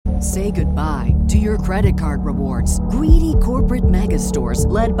Say goodbye to your credit card rewards. Greedy corporate mega stores,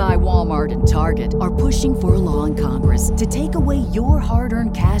 led by Walmart and Target, are pushing for a law in Congress to take away your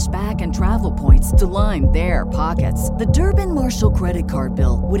hard-earned cash back and travel points to line their pockets. The Durbin-Marshall credit card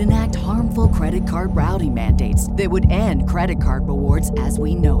bill would enact harmful credit card routing mandates that would end credit card rewards as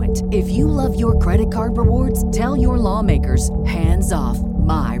we know it. If you love your credit card rewards, tell your lawmakers, hands off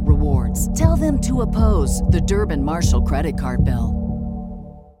my rewards. Tell them to oppose the Durbin-Marshall credit card bill.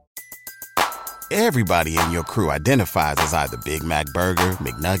 Everybody in your crew identifies as either Big Mac Burger,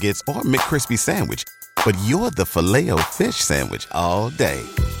 McNuggets, or McCrispy Sandwich. But you're the Filet-O-Fish Sandwich all day.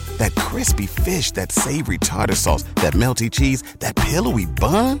 That crispy fish, that savory tartar sauce, that melty cheese, that pillowy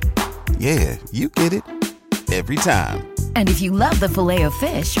bun. Yeah, you get it. Every time. And if you love the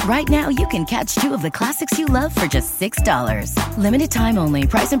Filet-O-Fish, right now you can catch two of the classics you love for just $6. Limited time only.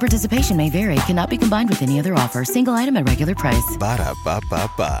 Price and participation may vary. Cannot be combined with any other offer. Single item at regular price.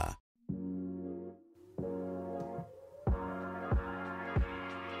 Ba-da-ba-ba-ba.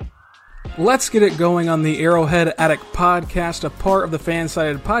 Let's get it going on the Arrowhead Addict podcast, a part of the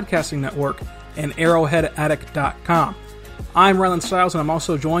Fansided Podcasting Network and arrowheadaddict.com. I'm Rylan Stiles, and I'm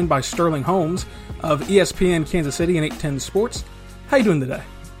also joined by Sterling Holmes of ESPN Kansas City and 810 Sports. How you doing today?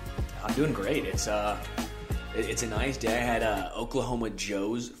 I'm doing great. It's a nice day. I had Oklahoma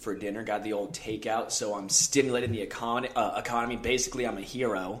Joe's for dinner, got the old takeout, so I'm stimulating the economy. Basically, I'm a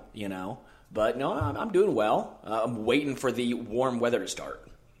hero, you know. But no, I'm doing well. I'm waiting for the warm weather to start.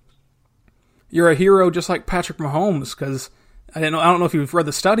 You're a hero just like Patrick Mahomes, because I don't know if you've read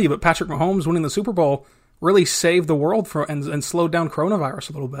the study, but Patrick Mahomes winning the Super Bowl really saved the world and slowed down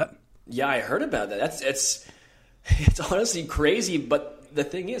coronavirus a little bit. Yeah, I heard about that. It's honestly crazy, but the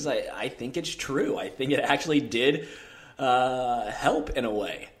thing is, I think it's true. I think it actually did help in a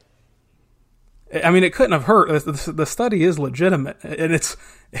way. I mean, it couldn't have hurt. The study is legitimate, and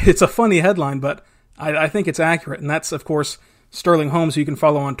it's a funny headline, but I think it's accurate, and that's, of course, Sterling Holmes, who you can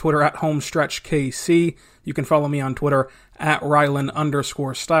follow on Twitter at HomestretchKC. You can follow me on Twitter at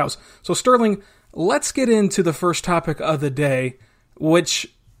Rylan_Stiles. So Sterling, let's get into the first topic of the day,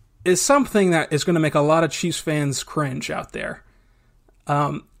 which is something that is going to make a lot of Chiefs fans cringe out there.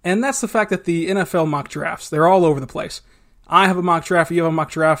 And that's the fact that the NFL mock drafts, they're all over the place. I have a mock draft, you have a mock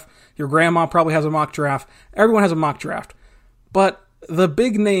draft, your grandma probably has a mock draft, everyone has a mock draft. But the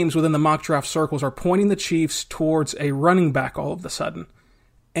big names within the mock draft circles are pointing the Chiefs towards a running back all of a sudden.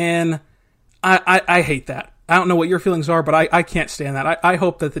 And I hate that. I don't know what your feelings are, but I can't stand that. I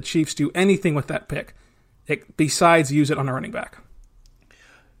hope that the Chiefs do anything with that pick besides use it on a running back.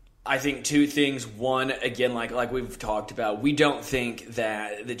 I think two things. One, again, like we've talked about, we don't think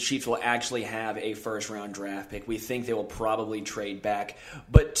that the Chiefs will actually have a first-round draft pick. We think they will probably trade back.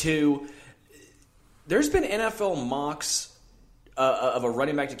 But two, there's been NFL mocks of a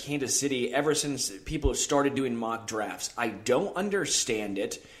running back to Kansas City ever since people started doing mock drafts. I don't understand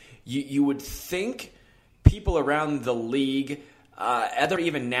it. You would think people around the league, other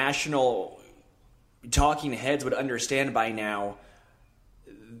even national talking heads would understand by now.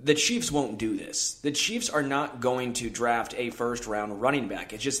 The Chiefs won't do this. The Chiefs are not going to draft a first-round running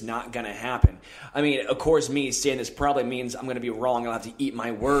back. It's just not going to happen. I mean, of course, me saying this probably means I'm going to be wrong. I'll have to eat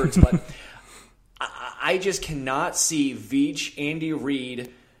my words, but I just cannot see Veach, Andy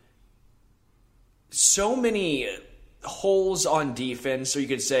Reid, so many holes on defense, or you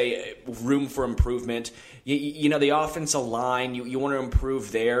could say room for improvement. You know, the offensive line, you want to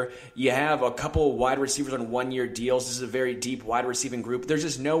improve there. You have a couple wide receivers on one-year deals. This is a very deep wide receiving group. There's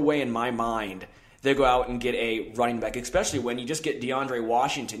just no way in my mind they go out and get a running back, especially when you just get DeAndre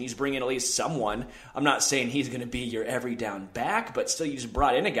Washington. He's bringing at least someone. I'm not saying he's going to be your every down back, but still you just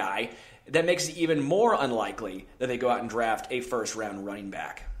brought in a guy. That makes it even more unlikely that they go out and draft a first-round running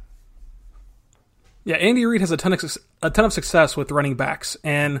back. Yeah, Andy Reid has a ton of success with running backs,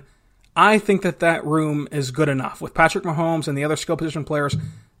 and I think that room is good enough. With Patrick Mahomes and the other skill position players,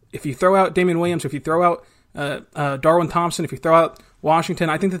 if you throw out Damian Williams, if you throw out Darwin Thompson, if you throw out Washington,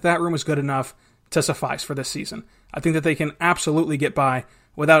 I think that room is good enough to suffice for this season. I think that they can absolutely get by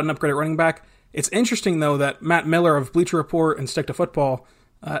without an upgraded running back. It's interesting, though, that Matt Miller of Bleacher Report and Stick to Football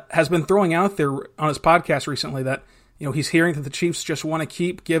has been throwing out there on his podcast recently that, you know, he's hearing that the Chiefs just want to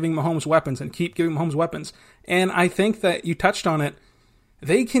keep giving Mahomes weapons and keep giving Mahomes weapons. And I think that you touched on it.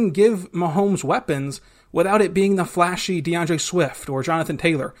 They can give Mahomes weapons without it being the flashy DeAndre Swift or Jonathan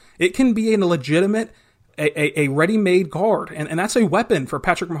Taylor. It can be a legitimate, a ready-made guard, and that's a weapon for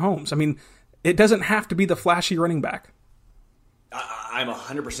Patrick Mahomes. I mean, it doesn't have to be the flashy running back. I'm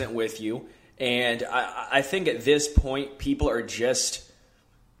 100% with you, and I think at this point, people are just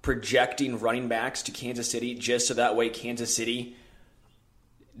projecting running backs to Kansas City just so that way Kansas City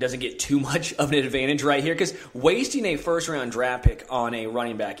doesn't get too much of an advantage right here, because wasting a first-round draft pick on a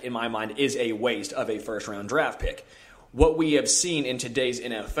running back, in my mind, is a waste of a first-round draft pick. What we have seen in today's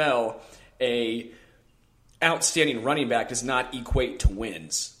NFL, a outstanding running back does not equate to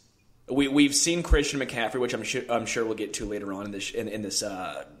wins. We've seen Christian McCaffrey, which I'm sure we'll get to later on in this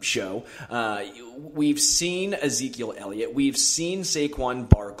show. We've seen Ezekiel Elliott. We've seen Saquon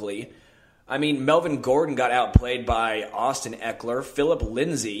Barkley. I mean, Melvin Gordon got outplayed by Austin Eckler, Philip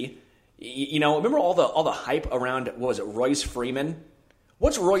Lindsay. Remember all the hype around, what was it, Royce Freeman?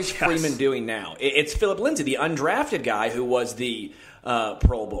 What's Royce Freeman doing now? It's Philip Lindsay, the undrafted guy who was the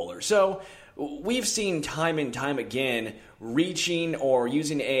Pro Bowler. So we've seen time and time again, reaching or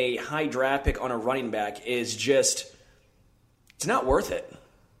using a high draft pick on a running back is just, it's not worth it.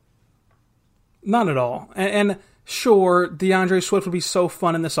 Not at all. And sure, DeAndre Swift would be so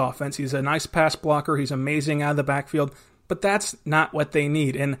fun in this offense. He's a nice pass blocker. He's amazing out of the backfield. But that's not what they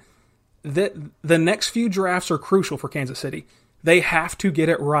need. And the next few drafts are crucial for Kansas City. They have to get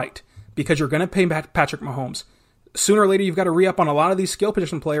it right because you're going to pay Patrick Mahomes. Sooner or later, you've got to re-up on a lot of these skill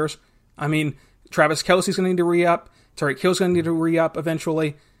position players. I mean, Travis Kelce's going to need to re-up. Tyreek Hill's going to need to re-up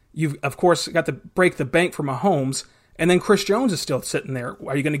eventually. You've, of course, got to break the bank for Mahomes. And then Chris Jones is still sitting there.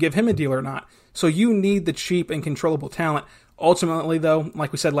 Are you going to give him a deal or not? So you need the cheap and controllable talent. Ultimately, though,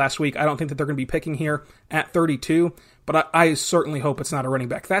 like we said last week, I don't think that they're going to be picking here at 32. But I certainly hope it's not a running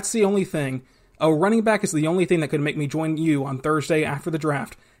back. That's the only thing. A running back is the only thing that could make me join you on Thursday after the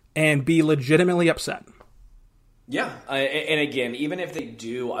draft and be legitimately upset. Yeah, and again, even if they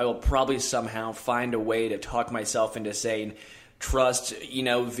do, I will probably somehow find a way to talk myself into saying, trust,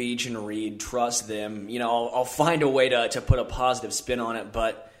 Veach and Reed, trust them. I'll find a way to put a positive spin on it.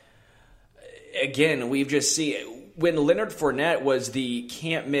 But again, we've just seen, when Leonard Fournette was the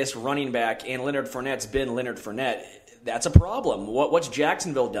can't-miss running back and Leonard Fournette's been Leonard Fournette, that's a problem. What's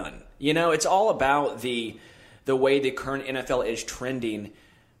Jacksonville done? It's all about the way the current NFL is trending.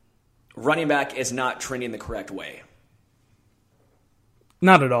 Running back is not trending the correct way.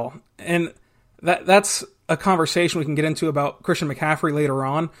 Not at all. And that's a conversation we can get into about Christian McCaffrey later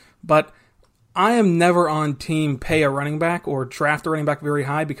on. But I am never on team pay a running back or draft a running back very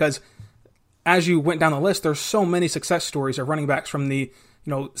high because as you went down the list, there's so many success stories of running backs from the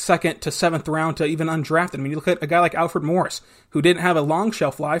second to seventh round to even undrafted. I mean, you look at a guy like Alfred Morris, who didn't have a long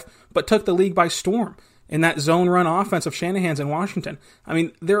shelf life, but took the league by storm in that zone run offense of Shanahan's in Washington. I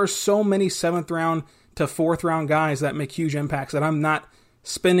mean, there are so many seventh round to fourth round guys that make huge impacts that I'm not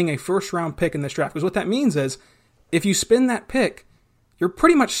spending a first round pick in this draft. Because what that means is, if you spend that pick, you're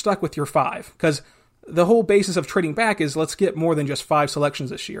pretty much stuck with your 5. Because the whole basis of trading back is let's get more than just 5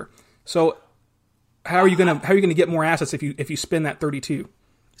 selections this year. So how are you gonna get more assets if you spend that 32?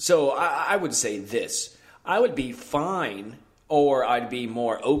 So I would say this. I would be fine, or I'd be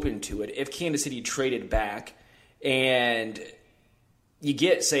more open to it if Kansas City traded back and you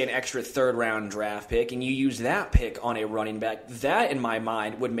get, say, an extra third-round draft pick and you use that pick on a running back. That, in my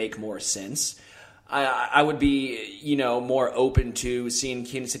mind, would make more sense. I would be, more open to seeing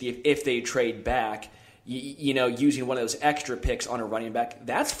Kansas City if they trade back, using one of those extra picks on a running back.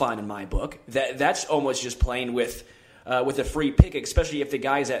 That's fine in my book. That's almost just playing with a free pick, especially if the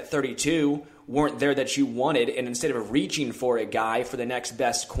guys at 32 weren't there that you wanted, and instead of reaching for a guy for the next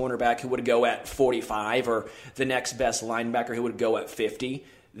best cornerback who would go at 45 or the next best linebacker who would go at 50,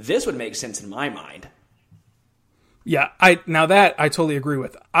 this would make sense in my mind. Yeah, I totally agree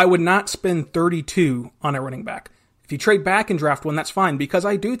with. I would not spend 32 on a running back. If you trade back and draft one, that's fine, because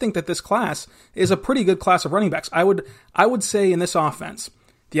I do think that this class is a pretty good class of running backs. I would say in this offense,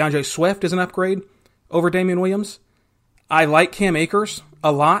 DeAndre Swift is an upgrade over Damian Williams. I like Cam Akers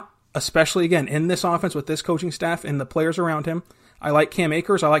a lot, especially, again, in this offense with this coaching staff and the players around him. I like Cam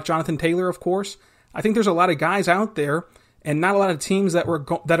Akers. I like Jonathan Taylor, of course. I think there's a lot of guys out there and not a lot of teams that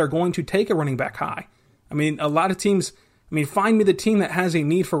are going to take a running back high. I mean, a lot of teams, find me the team that has a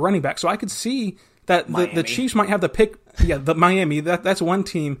need for running back. So I could see that the Chiefs might have the pick. Yeah, the Miami, that's one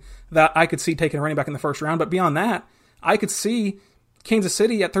team that I could see taking a running back in the first round. But beyond that, I could see Kansas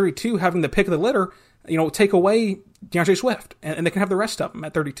City at 32 having the pick of the litter, take away DeAndre Swift, and they can have the rest of them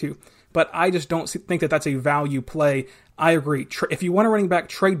at 32. But I just don't think that that's a value play. I agree. If you want a running back,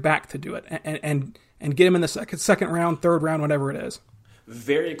 trade back to do it, and get him in the second round, third round, whatever it is.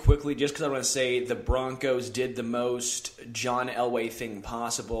 Very quickly, just because I want to say the Broncos did the most John Elway thing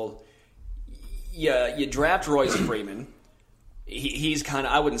possible. Yeah, you draft Royce Freeman. He's kind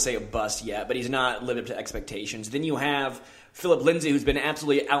of, I wouldn't say a bust yet, but he's not lived up to expectations. Then you have Philip Lindsay, who's been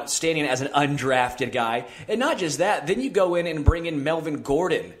absolutely outstanding as an undrafted guy. And not just that, then you go in and bring in Melvin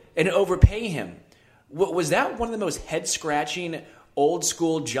Gordon and overpay him. Was that one of the most head-scratching old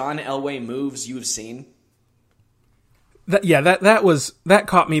school John Elway moves you've seen? That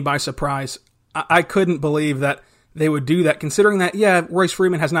caught me by surprise. I couldn't believe that they would do that, considering that, Royce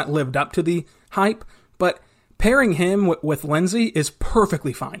Freeman has not lived up to the hype, but pairing him with Lindsey is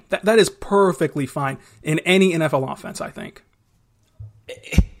perfectly fine. That is perfectly fine in any NFL offense, I think.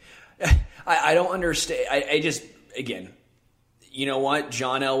 I don't understand. I just, again, you know what?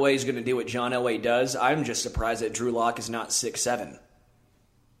 John Elway is going to do what John Elway does. I'm just surprised that Drew Lock is not 6'7".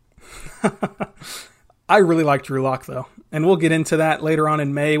 I really like Drew Lock, though. And we'll get into that later on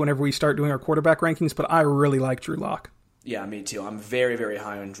in May whenever we start doing our quarterback rankings, but I really like Drew Lock. Yeah, me too. I'm very, very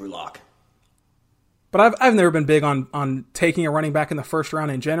high on Drew Lock. But I've never been big on taking a running back in the first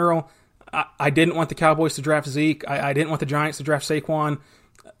round in general. I didn't want the Cowboys to draft Zeke. I didn't want the Giants to draft Saquon.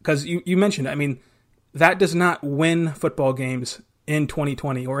 Because you mentioned it. I mean, that does not win football games in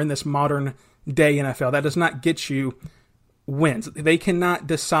 2020 or in this modern day NFL. That does not get you wins. They cannot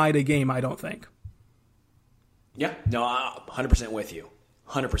decide a game, I don't think. Yeah, no, I'm 100% with you.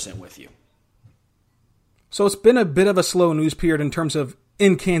 100% with you. So it's been a bit of a slow news period in terms of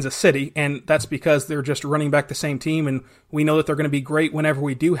in Kansas City, and that's because they're just running back the same team, and we know that they're going to be great whenever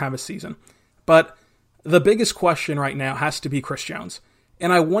we do have a season. But the biggest question right now has to be Chris Jones.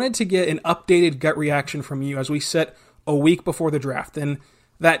 And I wanted to get an updated gut reaction from you as we sit a week before the draft. And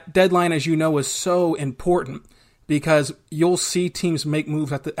that deadline, as you know, is so important because you'll see teams make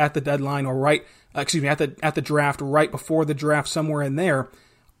moves at the deadline or at the draft, right before the draft, somewhere in there.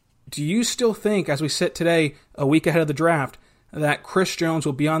 Do you still think, as we sit today, a week ahead of the draft, that Chris Jones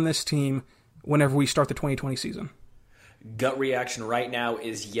will be on this team whenever we start the 2020 season? Gut reaction right now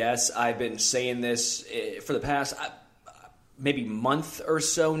is yes. I've been saying this for the past maybe month or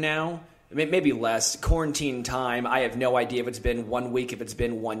so now, maybe less. Quarantine time, I have no idea if it's been 1 week, if it's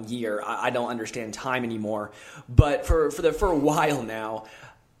been 1 year. I don't understand time anymore. But for a while now,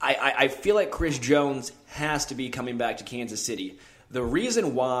 I feel like Chris Jones has to be coming back to Kansas City. The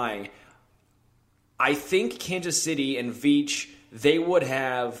reason why, I think Kansas City and Veach, they would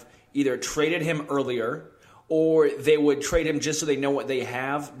have either traded him earlier or they would trade him just so they know what they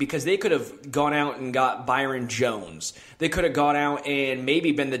have, because they could have gone out and got Byron Jones. They could have gone out and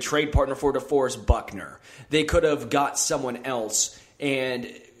maybe been the trade partner for DeForest Buckner. They could have got someone else.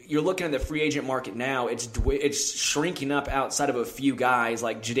 And you're looking at the free agent market now, it's shrinking up outside of a few guys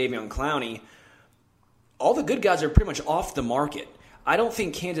like Jadeveon Clowney. All the good guys are pretty much off the market. I don't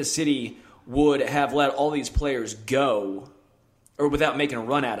think Kansas City would have let all these players go or without making a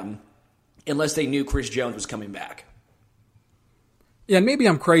run at them unless they knew Chris Jones was coming back. Yeah, maybe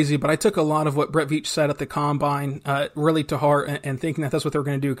I'm crazy, but I took a lot of what Brett Veach said at the Combine really to heart and thinking that that's what they're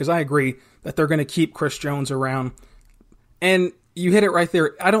going to do, because I agree that they're going to keep Chris Jones around. And you hit it right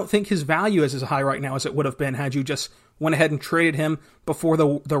there. I don't think his value is as high right now as it would have been had you just went ahead and traded him before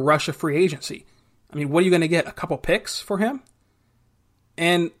the rush of free agency. I mean, what are you going to get? A couple picks for him?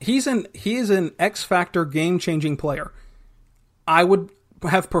 And he is an X-factor game-changing player. I would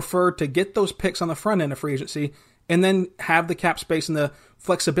have preferred to get those picks on the front end of free agency and then have the cap space and the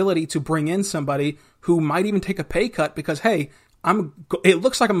flexibility to bring in somebody who might even take a pay cut because, hey, it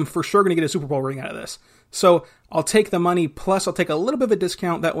looks like I'm for sure going to get a Super Bowl ring out of this. So I'll take the money, plus I'll take a little bit of a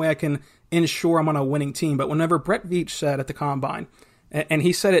discount. That way I can ensure I'm on a winning team. But whenever Brett Veach said at the Combine, and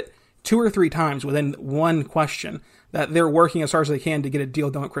he said it 2 or 3 times within one question, that they're working as hard as they can to get a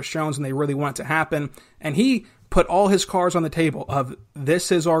deal done with Chris Jones, and they really want it to happen. And he put all his cards on the table of,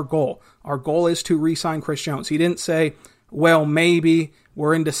 this is our goal. Our goal is to re-sign Chris Jones. He didn't say, well, maybe,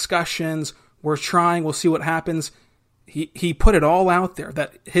 we're in discussions, we're trying, we'll see what happens. He put it all out there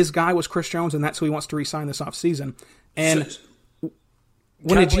that his guy was Chris Jones, and that's who he wants to re-sign this offseason. And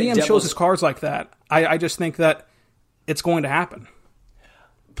when a GM shows his cards like that, I just think that it's going to happen.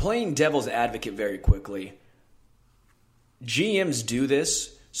 Playing devil's advocate very quickly, GMs do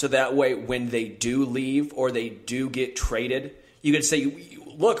this so that way when they do leave or they do get traded, you could say,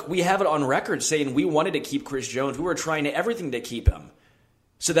 look, we have it on record saying we wanted to keep Chris Jones. We were trying everything to keep him.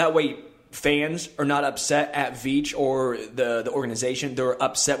 So that way fans are not upset at Veach or the organization. They're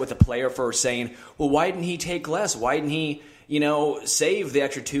upset with the player for saying, well, why didn't he take less? Why didn't he, save the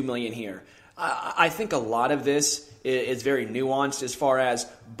extra $2 million here? I think a lot of this is very nuanced as far as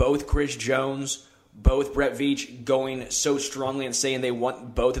both Chris Jones, both Brett Veach going so strongly and saying they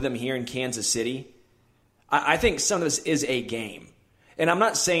want both of them here in Kansas City. I think some of this is a game. And I'm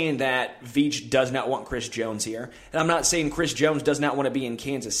not saying that Veach does not want Chris Jones here. And I'm not saying Chris Jones does not want to be in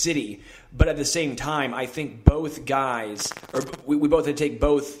Kansas City. But at the same time, I think both guys, or we both have to take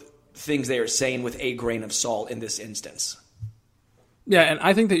both things they are saying with a grain of salt in this instance. Yeah, and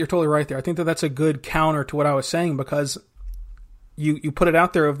I think that you're totally right there. I think that that's a good counter to what I was saying, because you put it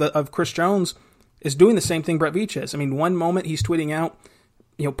out there of Chris Jones is doing the same thing Brett Veach is. I mean, one moment he's tweeting out,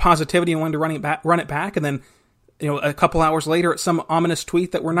 positivity and wanting to run it back, and then, a couple hours later it's some ominous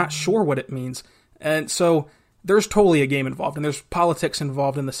tweet that we're not sure what it means. And so there's totally a game involved, and there's politics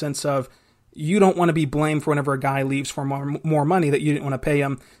involved in the sense of you don't want to be blamed for whenever a guy leaves for more money that you didn't want to pay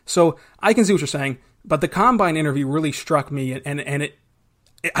him. So I can see what you're saying, but the Combine interview really struck me, and it,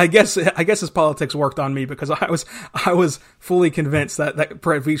 I guess his politics worked on me because I was fully convinced that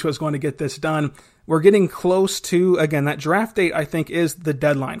Brett Veach was going to get this done. We're getting close to, again, that draft date, I think, is the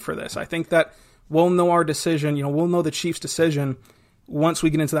deadline for this. I think that we'll know our decision, we'll know the Chiefs' decision once we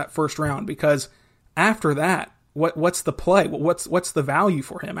get into that first round, because after that, what's the play? What's the value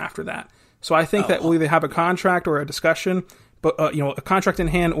for him after that? So I think that we'll either have a contract or a discussion, but a contract in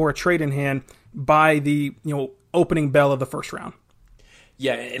hand or a trade in hand by the opening bell of the first round.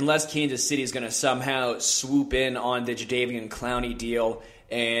 Yeah, unless Kansas City is going to somehow swoop in on the Jadeveon Clowney deal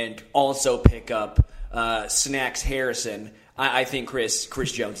and also pick up Snacks Harrison, I think Chris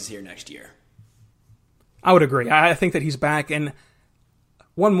Jones is here next year. I would agree. I think that he's back. And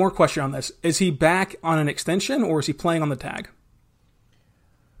one more question on this. Is he back on an extension or is he playing on the tag?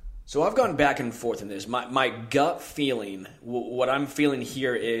 So I've gone back and forth on this. My gut feeling, what I'm feeling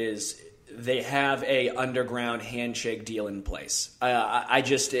here is they have a underground handshake deal in place. I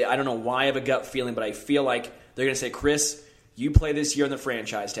don't know why I have a gut feeling, but I feel like they're going to say, Chris, you play this year on the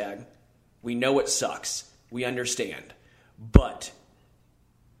franchise tag. We know it sucks. We understand. But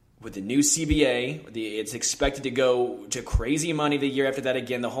with the new CBA, it's expected to go to crazy money the year after that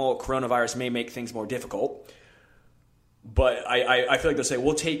again. The whole coronavirus may make things more difficult. But I feel like they'll say,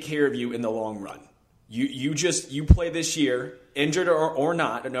 we'll take care of you in the long run. You play this year, injured or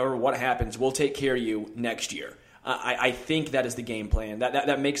not, no matter what happens, we'll take care of you next year. I think that is the game plan.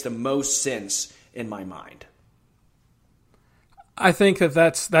 That makes the most sense in my mind. I think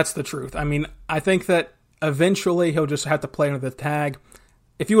that's the truth. I mean, I think that eventually he'll just have to play under the tag.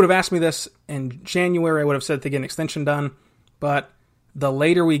 If you would have asked me this in January, I would have said to get an extension done. But the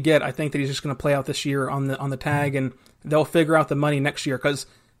later we get, I think that he's just going to play out this year on the tag, and they'll figure out the money next year. Because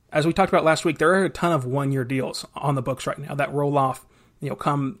as we talked about last week, there are a ton of one-year deals on the books right now that roll off,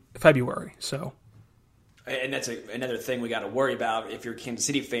 come February. So, and that's another thing we got to worry about if you're a Kansas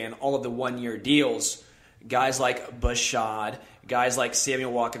City fan. All of the one-year deals, guys like Bashad, guys like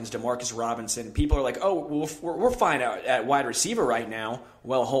Samuel Watkins, Demarcus Robinson, people are like, oh, we're fine at wide receiver right now.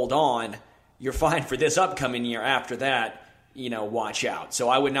 Well, hold on. You're fine for this upcoming year. After that, watch out. So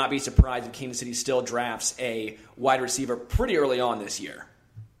I would not be surprised if Kansas City still drafts a wide receiver pretty early on this year.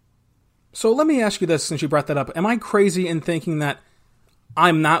 So let me ask you this, since you brought that up. Am I crazy in thinking that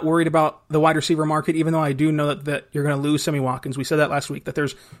I'm not worried about the wide receiver market, even though I do know that you're going to lose Sammy Watkins? We said that last week,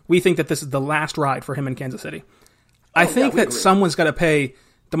 that we think that this is the last ride for him in Kansas City. I think that someone's got to pay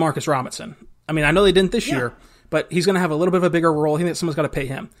Demarcus Robinson. I mean, I know they didn't this year, but he's going to have a little bit of a bigger role. I think that someone's got to pay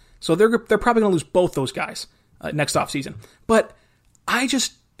him. So they're probably going to lose both those guys next offseason. But I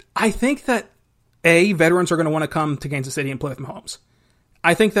think that, veterans are going to want to come to Kansas City and play with Mahomes.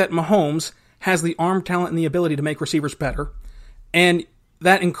 I think that Mahomes has the arm talent and the ability to make receivers better. And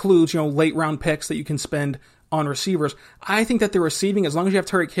that includes, late round picks that you can spend on receivers. I think that the receiving, as long as you have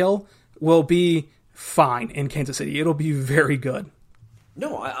Tyreek Hill, will be fine in Kansas City. It'll be very good.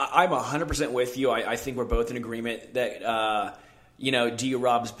 No, I'm 100% with you. I think we're both in agreement that,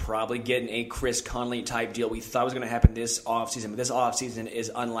 D-Rob's probably getting a Chris Conley type deal. We thought was going to happen this offseason, but this offseason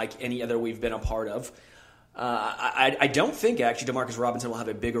is unlike any other we've been a part of. I don't think, actually, Demarcus Robinson will have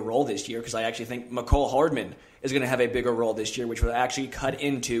a bigger role this year, because I actually think McCole Hardman is going to have a bigger role this year, which will actually cut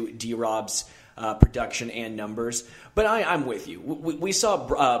into D-Rob's production and numbers. But I'm with you. We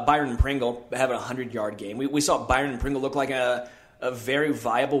saw Byron Pringle have a 100-yard game. We saw Byron Pringle look like a very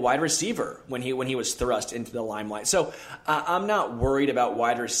viable wide receiver when he was thrust into the limelight. So I'm not worried about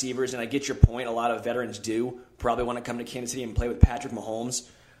wide receivers, and I get your point. A lot of veterans do probably want to come to Kansas City and play with Patrick Mahomes.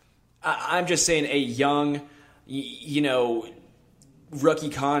 I'm just saying a young, rookie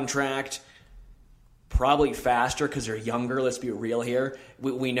contract, probably faster because they're younger. Let's be real here.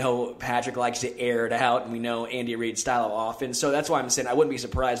 We know Patrick likes to air it out, and we know Andy Reid's style of offense. So that's why I'm saying I wouldn't be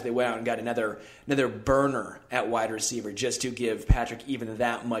surprised if they went out and got another burner at wide receiver just to give Patrick even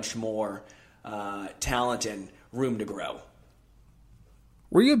that much more talent and room to grow.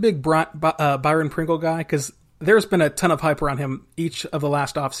 Were you a big Byron Pringle guy? Because there's been a ton of hype around him each of the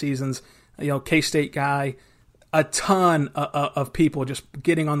last off seasons. K-State guy, a ton of people just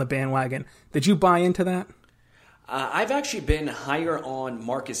getting on the bandwagon. Did you buy into that? I've actually been higher on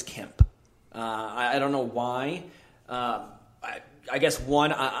Marcus Kemp. I don't know why. I guess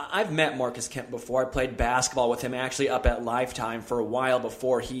I've met Marcus Kemp before. I played basketball with him actually up at Lifetime for a while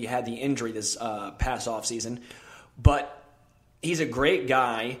before he had the injury this past offseason. But he's a great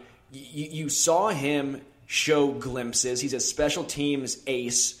guy. You saw him show glimpses. He's a special teams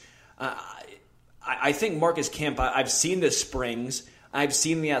ace. I think Marcus Kemp, I've seen the springs. I've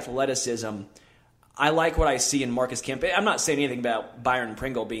seen the athleticism. I like what I see in Marcus Kemp. I'm not saying anything about Byron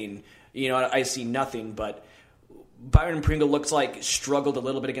Pringle being, I see nothing, but Byron Pringle looks like struggled a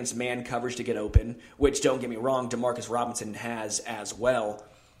little bit against man coverage to get open, which, don't get me wrong, DeMarcus Robinson has as well.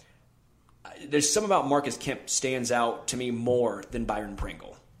 There's something about Marcus Kemp stands out to me more than Byron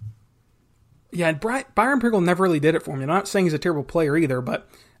Pringle. Yeah, Byron Pringle never really did it for me. I'm not saying he's a terrible player either, but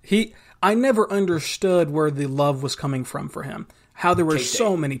I never understood where the love was coming from for him. How there were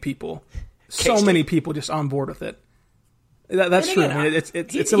so many people just on board with it. That's true. I mean, it's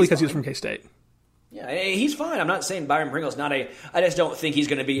simply because he was from K-State. Yeah, he's fine. I'm not saying Byron Pringle's not I just don't think he's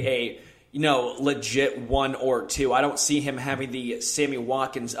going to be a legit 1 or 2. I don't see him having the Sammy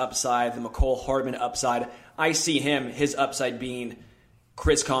Watkins upside, the McCole Hardman upside. I see his upside being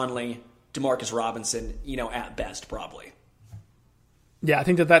Chris Conley, DeMarcus Robinson, at best probably. Yeah, I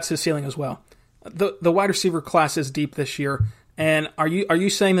think that's his ceiling as well. The wide receiver class is deep this year, and are you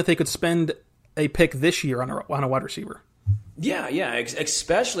saying that they could spend a pick this year on a wide receiver? Yeah,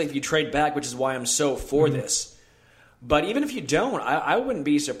 especially if you trade back, which is why I'm so for this. But even if you don't, I wouldn't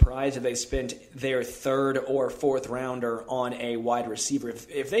be surprised if they spent their 3rd or 4th rounder on a wide receiver.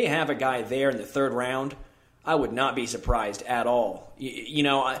 If they have a guy there in the 3rd round, I would not be surprised at all.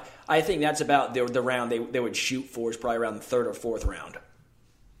 I think that's about the round they would shoot for is probably around the 3rd or 4th round.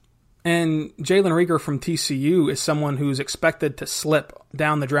 And Jalen Reagor from TCU is someone who's expected to slip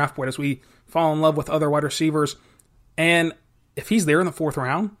down the draft board as we fall in love with other wide receivers. And if he's there in the 4th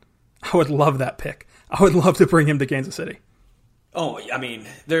round, I would love that pick. I would love to bring him to Kansas City. Oh, I mean,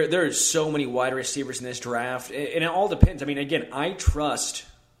 there's so many wide receivers in this draft, and it all depends. I mean, again, I trust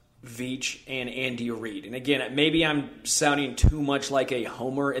Veach and Andy Reid. And again, maybe I'm sounding too much like a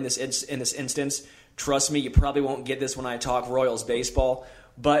homer in this instance. Trust me, you probably won't get this when I talk Royals baseball.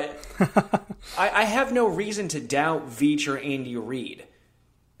 But I have no reason to doubt Veach or Andy Reid,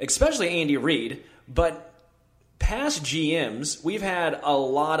 especially Andy Reid. But past GMs, we've had a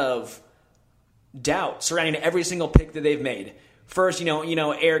lot of doubt surrounding every single pick that they've made. First,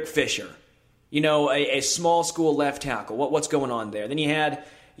 Eric Fisher, a small school left tackle. What's going on there? Then you had,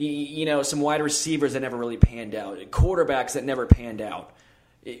 some wide receivers that never really panned out, quarterbacks that never panned out.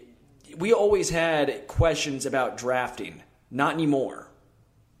 We always had questions about drafting. Not anymore.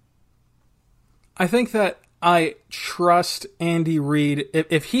 I think that I trust Andy Reid.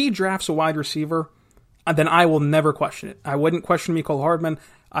 If he drafts a wide receiver, then I will never question it. I wouldn't question McCole Hardman.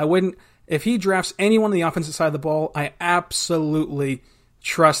 I wouldn't. If he drafts anyone on the offensive side of the ball, I absolutely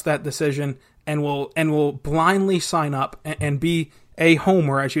trust that decision and will blindly sign up and be a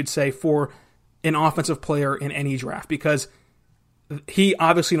homer, as you'd say, for an offensive player in any draft, because he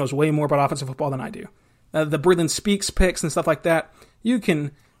obviously knows way more about offensive football than I do. The Breland Speaks picks and stuff like that, you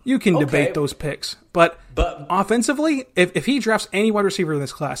can debate those picks. But offensively, if he drafts any wide receiver in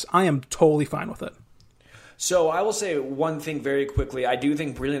this class, I am totally fine with it. So I will say one thing very quickly. I do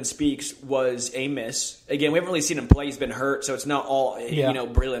think Breland Speaks was a miss. Again, we haven't really seen him play. He's been hurt, so it's not all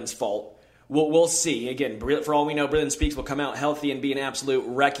Breland's fault. We'll see. Again, for all we know, Breland Speaks will come out healthy and be an absolute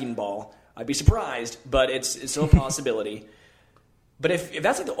wrecking ball. I'd be surprised, but it's still a possibility. But if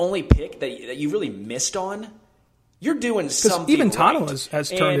that's like the only pick that you really missed on, you're doing something even right. Tano has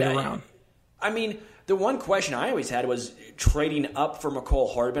turned it around. I mean, the one question I always had was trading up for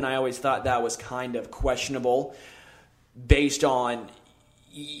McCole Hardman. I always thought that was kind of questionable based on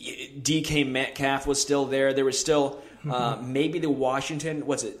DK Metcalf was still there. There was still maybe the Washington,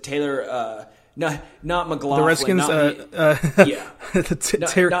 Taylor, not McLaughlin. The Redskins, not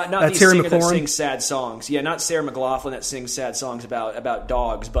the Terry singer that McLaurin. sings sad songs. Yeah, not Sarah McLaughlin that sings sad songs about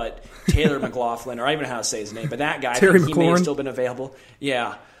dogs, but Taylor McLaughlin, or I don't even know how to say his name, but that guy, Terry I think he may have McLaurin. still been available.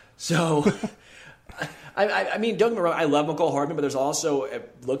 Yeah, so I mean, don't get me wrong, I love McCole Hardman, but there's also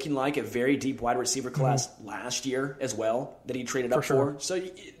looking like a very deep wide receiver class last year as well that he traded up for. So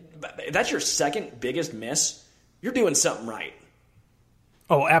if that's your second biggest miss, you're doing something right.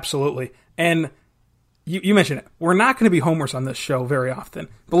 Oh, absolutely. And you mentioned it. We're not going to be homers on this show very often.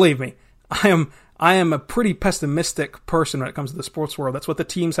 Believe me, I am a pretty pessimistic person when it comes to the sports world. That's what the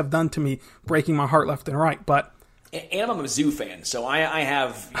teams have done to me, breaking my heart left and right. But and I'm a Mizzou fan, so I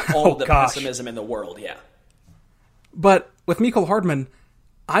have all the pessimism in the world, yeah. But with McCole Hardman,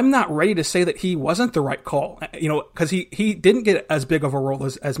 I'm not ready to say that he wasn't the right call, because he didn't get as big of a role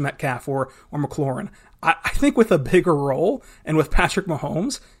as Metcalf or McLaurin. I think with a bigger role and with Patrick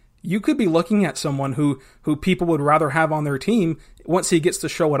Mahomes, you could be looking at someone who people would rather have on their team once he gets to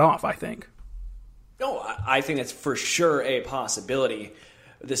show it off, I think. No, I think that's for sure a possibility.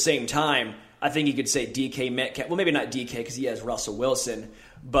 At the same time, I think you could say DK Metcalf. Well, maybe not DK because he has Russell Wilson,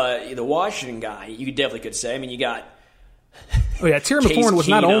 but the Washington guy, you definitely could say. I mean, you got... Oh, yeah, Terry McLaurin was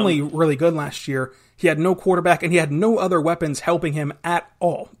not only really good last year, he had no quarterback, and he had no other weapons helping him at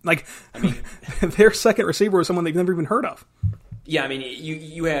all. Like, I mean, their second receiver was someone they've never even heard of. Yeah, I mean,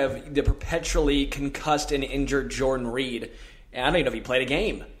 you have the perpetually concussed and injured Jordan Reed, and I don't even know if he played a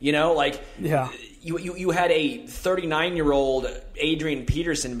game. You know, like, yeah. You had a 39-year-old Adrian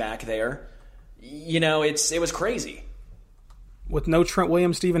Peterson back there. You know, it was crazy. With no Trent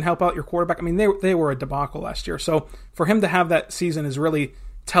Williams to even help out your quarterback. I mean, they were a debacle last year. So for him to have that season is really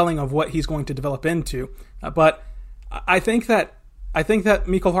telling of what he's going to develop into. But I think that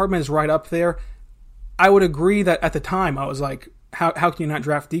Mecole Hardman is right up there. I would agree that at the time I was like, how can you not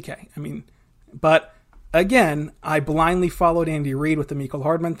draft DK? I mean, but again, I blindly followed Andy Reid with the Mecole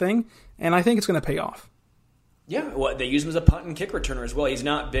Hardman thing, and I think it's going to pay off. Yeah, well, they use him as a punt and kick returner as well. He's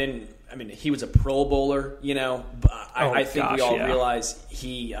not been... I mean, he was a Pro Bowler, you know. But I think we all realize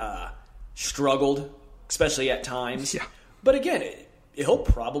he struggled, especially at times. Yeah. But again, he'll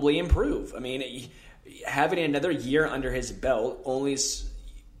probably improve. I mean, having another year under his belt only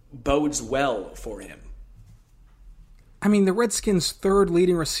bodes well for him. I mean, the Redskins' third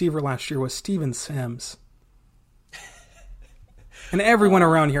leading receiver last year was Steven Sims. And everyone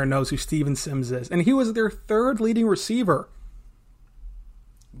around here knows who Steven Sims is. And he was their third leading receiver.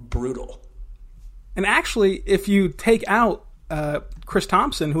 Brutal. And actually, if you take out Chris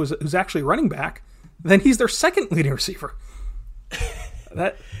Thompson, who's actually running back, then he's their second leading receiver.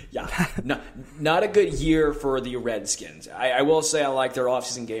 Not a good year for the Redskins. I will say I like their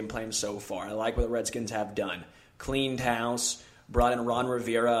offseason game plan so far. I like what the Redskins have done. Cleaned house, brought in Ron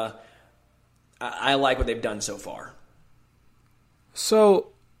Rivera. I like what they've done so far.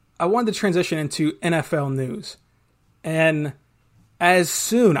 So I wanted to transition into NFL news. And as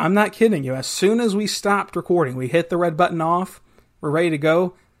soon, I'm not kidding you, as soon as we stopped recording, we hit the red button off, we're ready to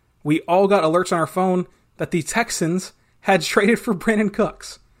go, we all got alerts on our phone that the Texans had traded for Brandin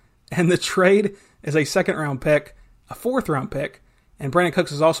Cooks. And the trade is a second-round pick, a fourth-round pick, and Brandin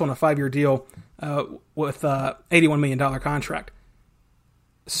Cooks is also on a 5-year deal with an $81 million contract.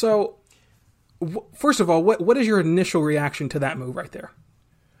 So, first of all, what is your initial reaction to that move right there?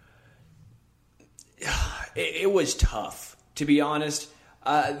 It was tough, to be honest.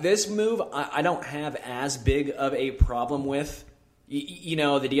 This move, I don't have as big of a problem with. You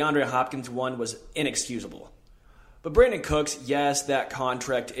know, the DeAndre Hopkins one was inexcusable. But Brandin Cooks, yes, that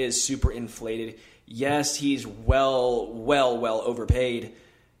contract is super inflated. Yes, he's well overpaid.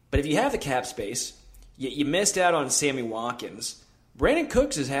 But if you have the cap space, you missed out on Sammy Watkins. Brandin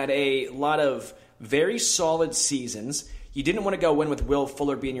Cooks has had a lot of very solid seasons. You didn't want to go in with Will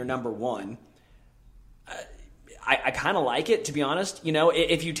Fuller being your number one. I kind of like it, to be honest. You know,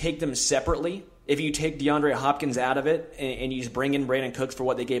 if you take them separately, if you take DeAndre Hopkins out of it and you just bring in Brandin Cooks for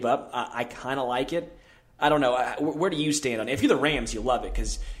what they gave up, I kind of like it. I don't know. Where do you stand on it? If you're the Rams, you love it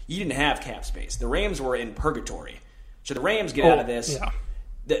because you didn't have cap space. The Rams were in purgatory. So the Rams get out of this. Yeah.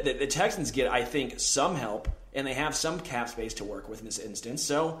 The Texans get, I think, some help, and they have some cap space to work with in this instance.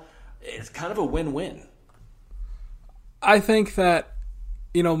 So it's kind of a win-win. I think that,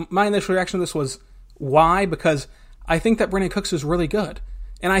 you know, my initial reaction to this was, why? Because I think that Brandin Cooks is really good.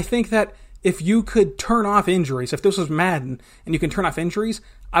 And I think that if you could turn off injuries, if this was Madden and you can turn off injuries,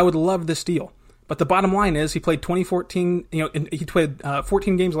 I would love this deal. But the bottom line is he played 2014, he played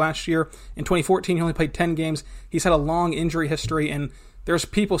 14 games last year. In 2014, he only played 10 games. He's had a long injury history, and there's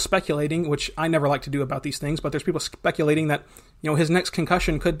people speculating, which I never like to do about these things, but there's people speculating that, you know, his next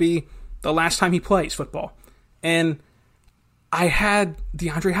concussion could be the last time he plays football. And I had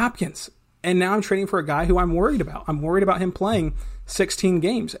DeAndre Hopkins, and now I'm trading for a guy who I'm worried about. I'm worried about him playing 16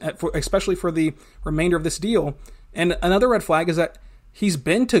 games, especially for the remainder of this deal. And another red flag is that he's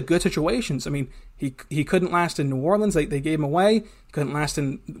been to good situations. I mean, he couldn't last in New Orleans. They gave him away. He couldn't last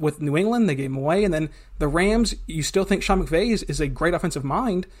with New England. They gave him away. And then the Rams, you still think Sean McVay is a great offensive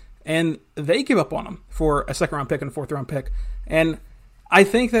mind, and they give up on him for a second-round pick and a fourth-round pick. And I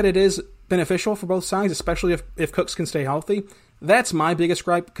think that it is beneficial for both sides, especially if Cooks can stay healthy. That's my biggest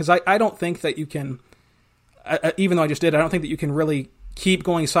gripe, because I don't think that you can, even though I just did, I don't think that you can really keep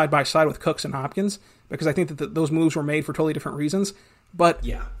going side by side with Cooks and Hopkins, because I think that those moves were made for totally different reasons. But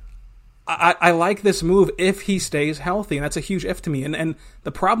yeah, I like this move if he stays healthy, and that's a huge if to me. And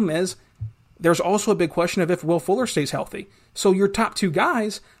the problem is, there's also a big question of if Will Fuller stays healthy. So your top two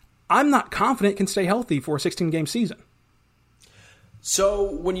guys, I'm not confident can stay healthy for a 16-game season.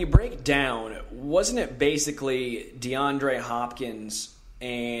 So when you break down, wasn't it basically DeAndre Hopkins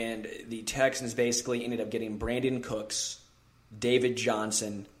and the Texans basically ended up getting Brandon Cooks, David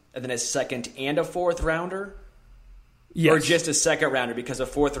Johnson, and then a second and a fourth rounder? Yes. Or just a second rounder because a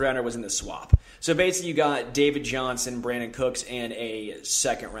fourth rounder was in the swap. So basically you got David Johnson, Brandon Cooks, and a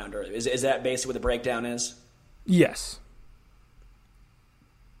second rounder. Is that basically what the breakdown is? Yes.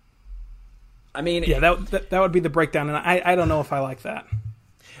 I mean, yeah, that would be the breakdown, and I don't know if I like that.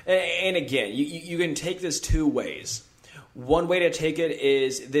 And again, you can take this two ways. One way to take it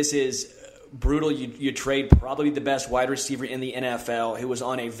is this is brutal. You trade probably the best wide receiver in the NFL who was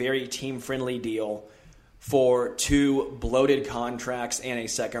on a very team-friendly deal for two bloated contracts and a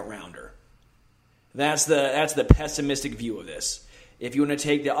second rounder. That's the pessimistic view of this. If you want to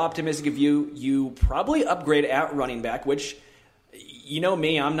take the optimistic view, you probably upgrade at running back, which, you know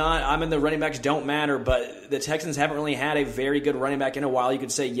me, I'm in the running backs don't matter, but the Texans haven't really had a very good running back in a while. You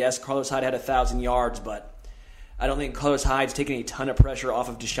could say, yes, Carlos Hyde had 1,000 yards, but I don't think Carlos Hyde's taking a ton of pressure off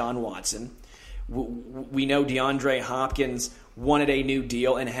of Deshaun Watson. We know DeAndre Hopkins wanted a new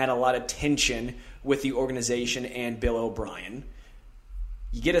deal and had a lot of tension with the organization and Bill O'Brien.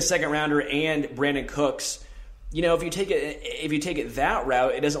 You get a second rounder and Brandon Cooks. You know, if you take it that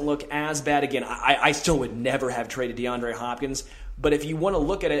route, it doesn't look as bad. Again, I still would never have traded DeAndre Hopkins, but if you want to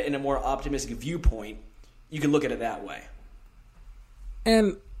look at it in a more optimistic viewpoint, you can look at it that way.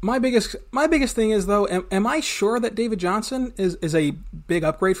 And my biggest thing is, though, am I sure that David Johnson is a big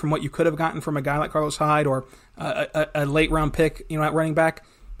upgrade from what you could have gotten from a guy like Carlos Hyde or a late round pick, at running back?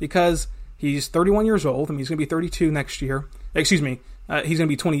 Because he's 31 years old. I mean, he's going to be 32 next year. Excuse me. He's going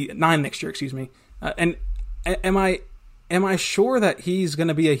to be 29 next year. Excuse me. And am I sure that he's going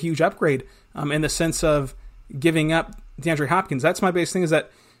to be a huge upgrade in the sense of giving up DeAndre Hopkins? That's my biggest thing, is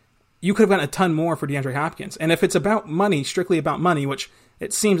that you could have gotten a ton more for DeAndre Hopkins. And if it's about money, strictly about money, which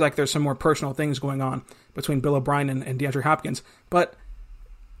it seems like there's some more personal things going on between Bill O'Brien and DeAndre Hopkins, but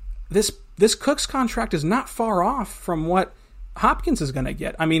this Cooks contract is not far off from what Hopkins is going to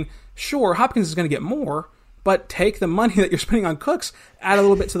get. I mean, sure, Hopkins is going to get more, but take the money that you're spending on Cooks, add a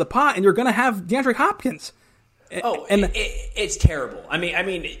little bit to the pot, and you're going to have DeAndre Hopkins. It's terrible. I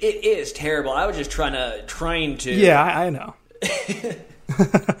mean, it is terrible. I was just trying to. Yeah, I know.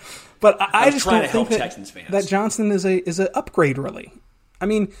 But I just don't think that Johnson is an upgrade, really. I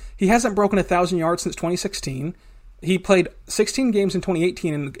mean, he hasn't broken 1,000 yards since 2016. He played 16 games in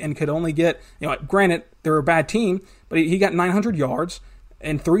 2018 and could only get, granted, they're a bad team, but he got 900 yards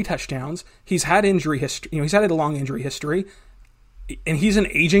and 3 touchdowns. He's had injury history. He's had a long injury history, and he's an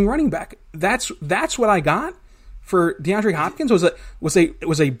aging running back. That's what I got for DeAndre Hopkins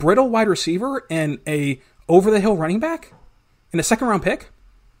was a brittle wide receiver and a over the hill running back and a second round pick.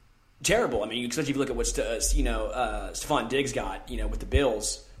 Terrible. I mean, especially if you look at what Stephon Diggs got, with the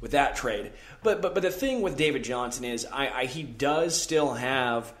Bills with that trade. But the thing with David Johnson is he does still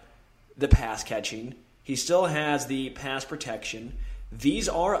have the pass catching. He still has the pass protection. These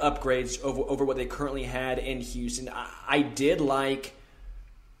are upgrades over what they currently had in Houston. I did like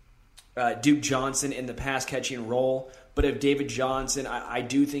Duke Johnson in the pass catching role, but if David Johnson, I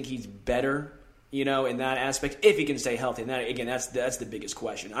do think he's better, in that aspect, if he can stay healthy. And that, again, that's the biggest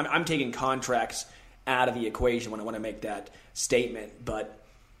question. I'm taking contracts out of the equation when I want to make that statement. But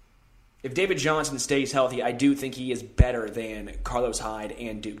if David Johnson stays healthy, I do think he is better than Carlos Hyde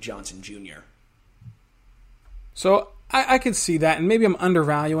and Duke Johnson Jr. So I could see that, and maybe I'm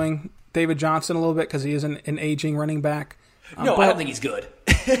undervaluing David Johnson a little bit because he is an aging running back. No, I don't think he's good.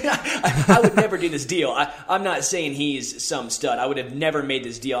 I would never do this deal. I'm not saying he's some stud. I would have never made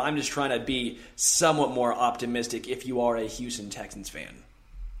this deal. I'm just trying to be somewhat more optimistic if you are a Houston Texans fan.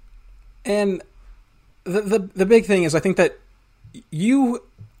 And the big thing is I think that you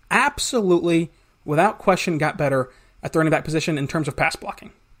absolutely, without question, got better at the running back position in terms of pass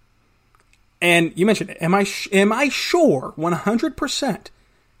blocking. And you mentioned it. Am I sure 100%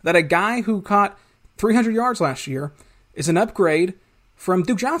 that a guy who caught 300 yards last year is an upgrade from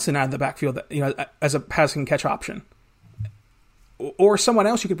Duke Johnson out of the backfield, as a passing catch option, or someone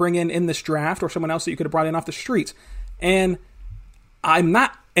else you could bring in this draft, or someone else that you could have brought in off the streets? And I'm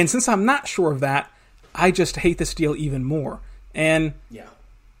not. And since I'm not sure of that, I just hate this deal even more. And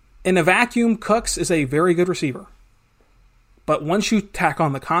in a vacuum, Cooks is a very good receiver. But once you tack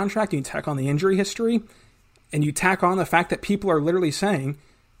on the contract, you tack on the injury history, and you tack on the fact that people are literally saying,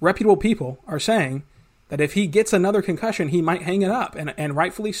 reputable people are saying, that if he gets another concussion, he might hang it up, and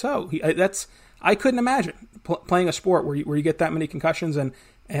rightfully so. I couldn't imagine playing a sport where you get that many concussions and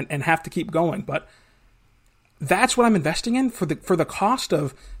have to keep going. But that's what I'm investing in for the cost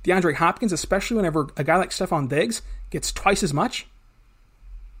of DeAndre Hopkins, especially whenever a guy like Stephon Diggs gets twice as much?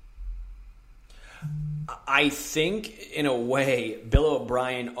 I think, in a way, Bill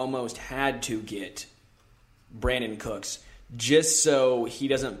O'Brien almost had to get Brandon Cooks just so he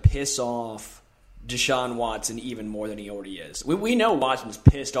doesn't piss off Deshaun Watson even more than he already is. We know Watson's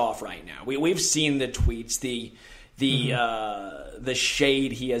pissed off right now. We've seen the tweets, the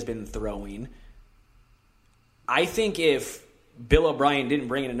shade he has been throwing. I think if Bill O'Brien didn't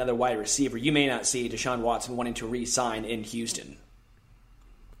bring in another wide receiver, you may not see Deshaun Watson wanting to re-sign in Houston.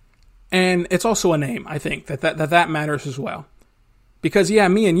 And it's also a name, I think, that matters as well. Because, yeah,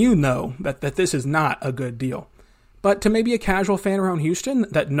 me and you know that this is not a good deal. But to maybe a casual fan around Houston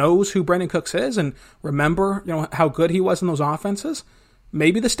that knows who Brandon Cooks is and remember, how good he was in those offenses,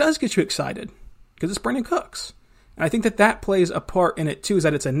 maybe this does get you excited because it's Brandon Cooks. And I think that plays a part in it too, is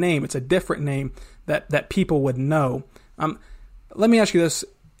that it's a name, it's a different name that people would know. Let me ask you this.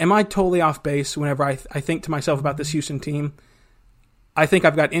 Am I totally off base whenever I think to myself about this Houston team? I think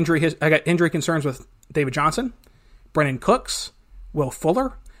I got injury concerns with David Johnson, Brandon Cooks, Will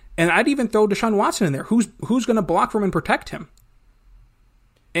Fuller, and I'd even throw Deshaun Watson in there. Who's going to block for him and protect him?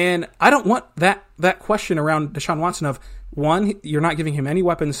 And I don't want that question around Deshaun Watson of, one, you're not giving him any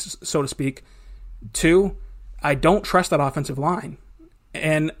weapons, so to speak. Two, I don't trust that offensive line.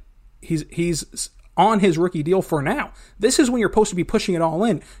 And he's on his rookie deal for now. This is when you're supposed to be pushing it all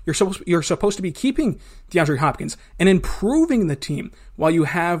in. You're supposed to be keeping DeAndre Hopkins and improving the team while you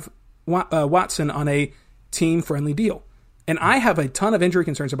have Watson on a team-friendly deal. And I have a ton of injury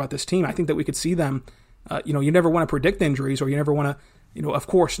concerns about this team. I think that we could see them. You never want to predict injuries, or you never want to, of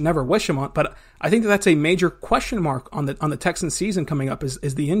course, never wish them on. But I think that's a major question mark on the Texans season coming up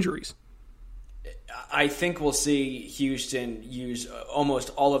is the injuries. I think we'll see Houston use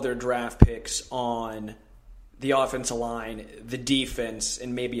almost all of their draft picks on the offensive line, the defense,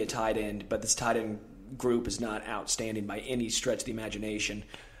 and maybe a tight end. But this tight end group is not outstanding by any stretch of the imagination.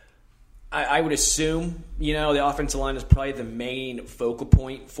 I would assume, the offensive line is probably the main focal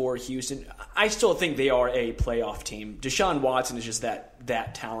point for Houston. I still think they are a playoff team. Deshaun Watson is just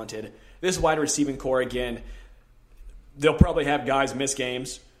that talented. This wide receiving core, again, they'll probably have guys miss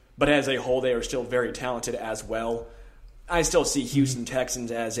games, but as a whole, they are still very talented as well. I still see Houston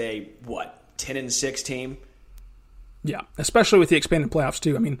Texans as a, 10-6 team? Yeah, especially with the expanded playoffs,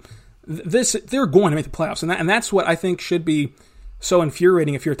 too. I mean, they're going to make the playoffs, and that's what I think should be so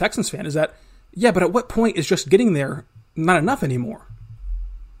infuriating if you're a Texans fan, is that, yeah, but at what point is just getting there not enough anymore?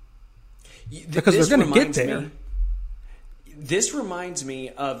 Because they're going to get there. This reminds me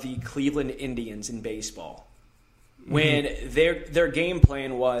of the Cleveland Indians in baseball, when their game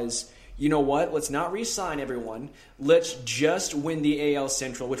plan was, let's not re-sign everyone. Let's just win the AL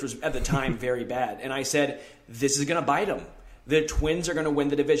Central, which was at the time very bad. And I said, this is going to bite them. The Twins are going to win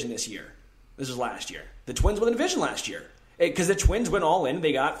the division this year. This was last year. The Twins won the division last year. Because the Twins went all in.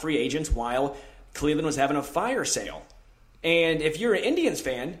 They got free agents while Cleveland was having a fire sale. And if you're an Indians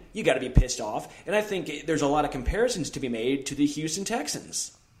fan, you got to be pissed off. And I think there's a lot of comparisons to be made to the Houston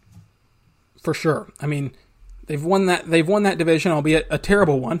Texans. For sure. I mean, they've won that division, albeit a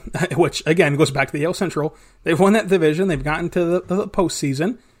terrible one, which, again, goes back to the AL Central. They've won that division. They've gotten to the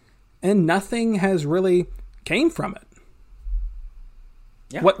postseason. And nothing has really came from it.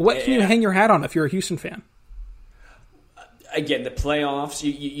 Yeah. What can you hang your hat on if you're a Houston fan? Again, the playoffs,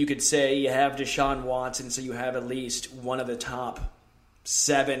 you could say you have Deshaun Watson, so you have at least one of the top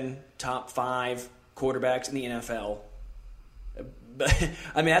 7, top 5 quarterbacks in the NFL. But,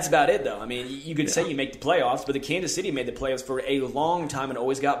 that's about it, though. You could say you make the playoffs, but the Kansas City made the playoffs for a long time and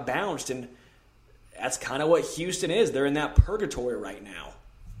always got bounced, and that's kind of what Houston is. They're in that purgatory right now.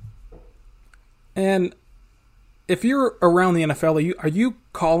 And if you're around the NFL, are you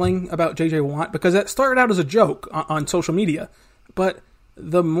calling about J.J. Watt? Because that started out as a joke on social media. But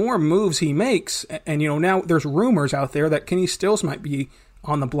the more moves he makes, and now there's rumors out there that Kenny Stills might be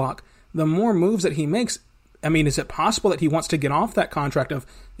on the block. The more moves that he makes, is it possible that he wants to get off that contract of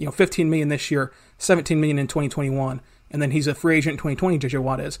 $15 million this year, $17 million in 2021, and then he's a free agent in 2020, J.J.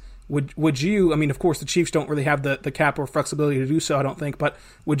 Watt is? Would you, of course, the Chiefs don't really have the cap or flexibility to do so, I don't think, but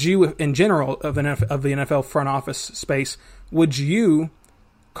would you, in general, of the NFL front office space, would you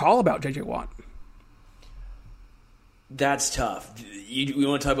call about J.J. Watt? That's tough. You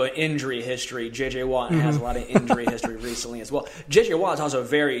want to talk about injury history. J.J. Watt has a lot of injury history recently as well. J.J. Watt's also a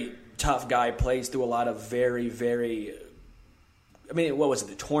very tough guy, plays through a lot of very, very, what was it,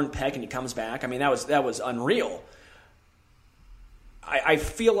 the torn pec, and he comes back? That was unreal. I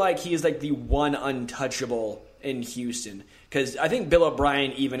feel like he is like the one untouchable in Houston. Because I think Bill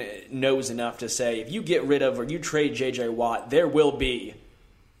O'Brien even knows enough to say, if you get rid of or you trade J.J. Watt, there will be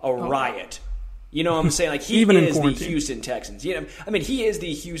a riot. You know what I'm saying? Like, he is the Houston Texans. You know, I mean, he is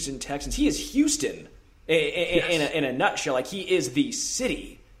the Houston Texans. He is Houston in a nutshell. Like, he is the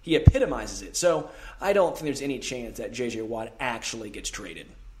city. He epitomizes it. So I don't think there's any chance that J.J. Watt actually gets traded.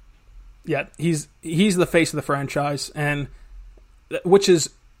 Yeah, he's the face of the franchise, and which is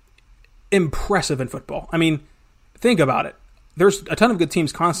impressive in football. I mean, think about it. There's a ton of good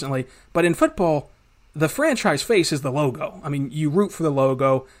teams constantly, but in football, the franchise face is the logo. I mean, you root for the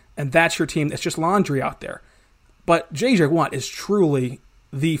logo, and that's your team. It's just laundry out there. But J.J. Watt is truly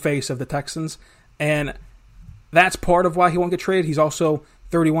the face of the Texans, and that's part of why he won't get traded. He's also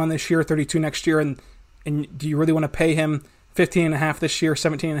 31 this year, 32 next year, and do you really want to pay him $15.5 this year,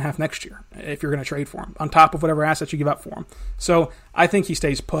 $17.5 next year if you're going to trade for him, on top of whatever assets you give up for him? So I think he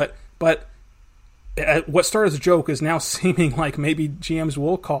stays put, but what started as a joke is now seeming like maybe GMs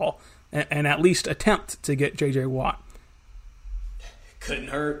will call and at least attempt to get J.J. Watt. Couldn't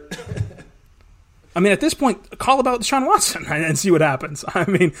hurt. I mean, at this point, call about Deshaun Watson and see what happens. I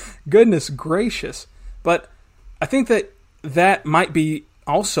mean, goodness gracious. But I think that might be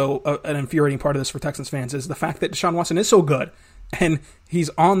also an infuriating part of this for Texans fans, is the fact that Deshaun Watson is so good and he's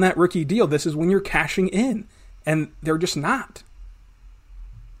on that rookie deal. This is when you're cashing in, and they're just not.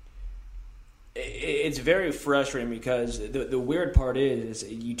 It's very frustrating because the weird part is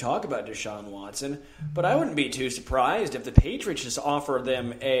you talk about Deshaun Watson, but I wouldn't be too surprised if the Patriots just offer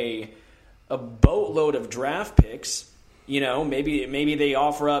them a boatload of draft picks. You know, maybe they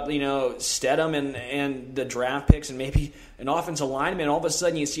offer up, you know, Stedham and the draft picks and maybe an offensive lineman, and all of a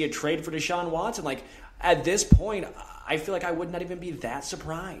sudden you see a trade for Deshaun Watson. Like, at this point, I feel like I would not even be that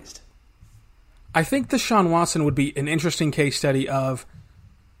surprised. I think Deshaun Watson would be an interesting case study of,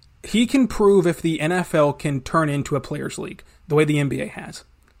 he can prove if the NFL can turn into a players' league the way the NBA has.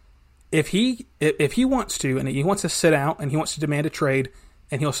 If he wants to, and he wants to sit out and he wants to demand a trade,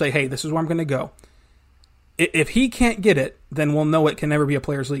 and he'll say, hey, this is where I'm going to go. If he can't get it, then we'll know it can never be a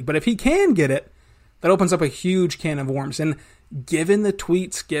players' league. But if he can get it, that opens up a huge can of worms. And given the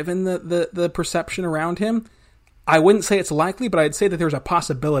tweets, given the perception around him, I wouldn't say it's likely, but I'd say that there's a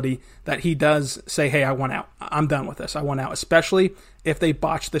possibility that he does say, hey, I want out. I'm done with this. I want out, especially if they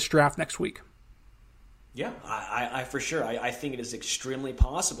botch this draft next week. Yeah, I for sure. I think it is extremely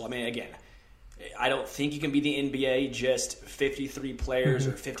possible. I mean, again, I don't think you can be the NBA just 53 players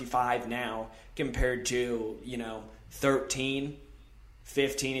or 55 now compared to, 13,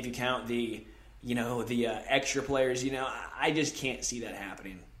 15 if you count the extra players. I just can't see that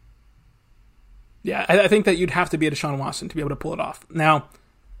happening. Yeah, I think that you'd have to be a Deshaun Watson to be able to pull it off. Now,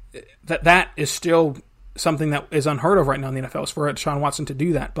 that is still something that is unheard of right now in the NFL, is for a Deshaun Watson to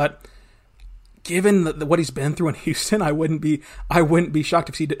do that. But given what he's been through in Houston, I wouldn't be shocked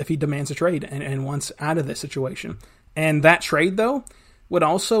if he demands a trade and wants out of this situation. And that trade, though, would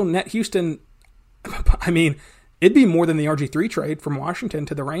also net Houston. I mean, it'd be more than the RG3 trade from Washington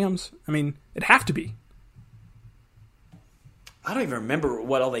to the Rams. I mean, it'd have to be. I don't even remember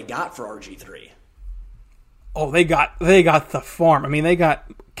what all they got for RG3. Oh, they got the farm. I mean, they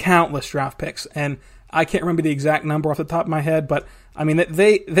got countless draft picks, and I can't remember the exact number off the top of my head, but I mean,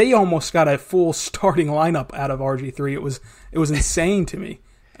 they almost got a full starting lineup out of RG3. It was insane to me.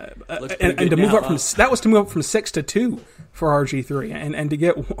 And to move up from that was to move up from 6 to 2 for RG3, and to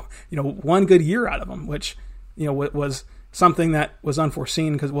get one good year out of him, which was something that was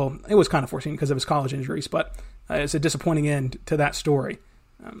unforeseen because, well, it was kind of foreseen because of his college injuries, but it's a disappointing end to that story.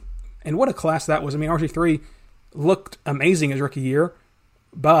 And what a class that was. I mean, RG3 looked amazing his rookie year,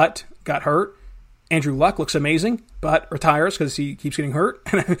 but got hurt. Andrew Luck looks amazing, but retires because he keeps getting hurt.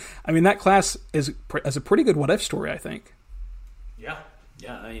 I mean, that class is a pretty good what-if story, I think. Yeah,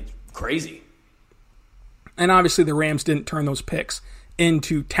 I mean, it's crazy. And obviously the Rams didn't turn those picks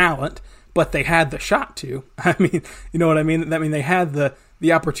into talent, but they had the shot to. I mean, you know what I mean? I mean, they had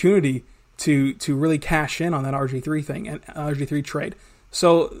the opportunity to really cash in on that RG3 thing and RG3 trade.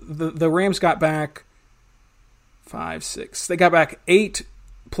 So the Rams got back 5, 6. They got back 8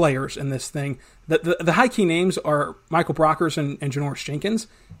 players in this thing. The high key names are Michael Brockers and Janoris Jenkins,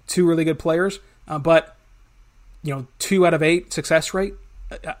 2 really good players. But 2 out of 8 success rate,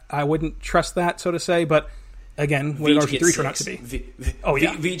 I wouldn't trust that, so to say. But again, what did RG3 turn out to be?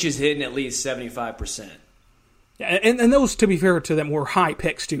 Veach is hitting at least 75%. Yeah, and those, to be fair to them, were high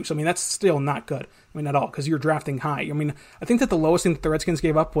picks too. So I mean, that's still not good. I mean, at all, because you're drafting high. I mean, I think that the lowest thing that the Redskins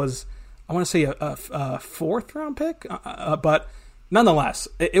gave up was, I want to say, a 4th round pick, but nonetheless,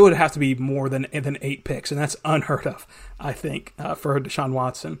 it would have to be more than 8 picks, and that's unheard of, I think, for Deshaun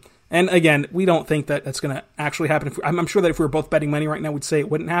Watson. And again, we don't think that that's going to actually happen. I'm sure that if we were both betting money right now, we'd say it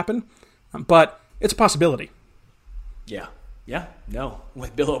wouldn't happen. But it's a possibility. Yeah. No.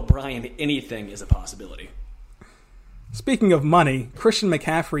 With Bill O'Brien, anything is a possibility. Speaking of money, Christian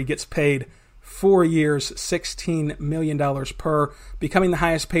McCaffrey gets paid 4 years, $16 million per, becoming the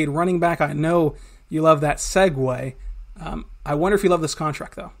highest paid running back. I know you love that segue. I wonder if you love this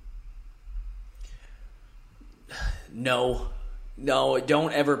contract, though. No,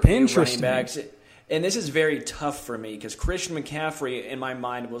 don't ever pay running backs. And this is very tough for me because Christian McCaffrey, in my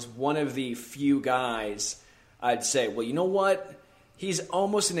mind, was one of the few guys I'd say, well, you know what? He's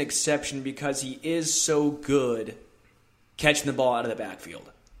almost an exception because he is so good catching the ball out of the backfield.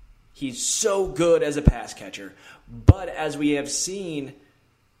 He's so good as a pass catcher. But as we have seen,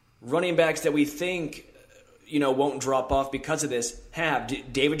 running backs that we think, won't drop off because of this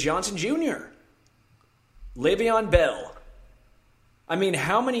have David Johnson Jr., Le'Veon Bell. I mean,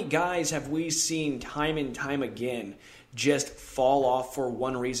 how many guys have we seen time and time again just fall off for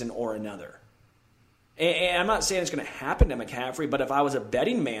one reason or another? And I'm not saying it's going to happen to McCaffrey, but if I was a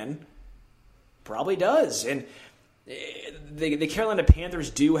betting man, probably does. And the Carolina Panthers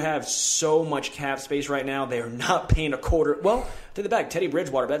do have so much cap space right now. They are not paying a quarter. Well, to the back, Teddy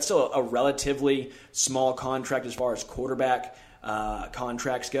Bridgewater, that's still a relatively small contract as far as quarterback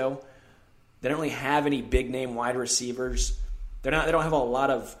contracts go. They don't really have any big-name wide receivers. They don't have a lot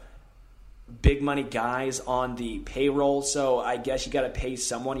of big-money guys on the payroll, so I guess you got to pay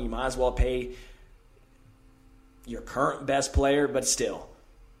someone. You might as well pay your current best player, but still.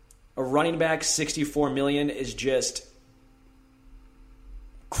 A running back, $64 million is just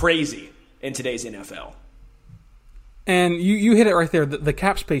crazy in today's NFL. And you hit it right there, the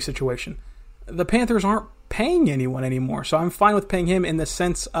cap space situation. The Panthers aren't paying anyone anymore, so I'm fine with paying him in the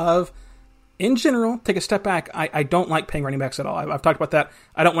sense of, in general, take a step back, I don't like paying running backs at all. I've talked about that.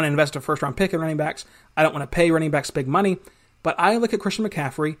 I don't want to invest a first-round pick in running backs. I don't want to pay running backs big money. But I look at Christian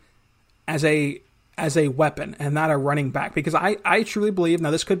McCaffrey as a weapon and not a running back, because I truly believe, now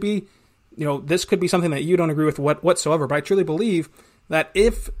this could be something that you don't agree with whatsoever, but I truly believe that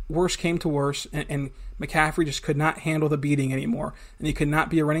if worse came to worse and McCaffrey just could not handle the beating anymore and he could not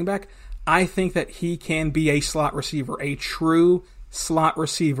be a running back, I think that he can be a slot receiver, a true slot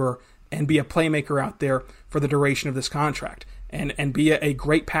receiver, and be a playmaker out there for the duration of this contract, and be a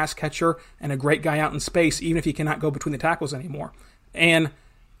great pass catcher and a great guy out in space, even if he cannot go between the tackles anymore. And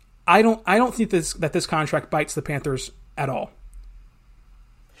I don't think that this contract bites the Panthers at all.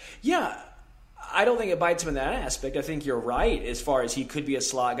 Yeah, I don't think it bites him in that aspect. I think you're right as far as he could be a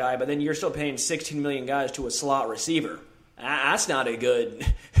slot guy, but then you're still paying $16 million guys to a slot receiver. That's not a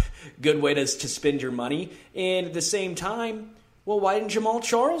good way to spend your money. And at the same time, well, why didn't Jamal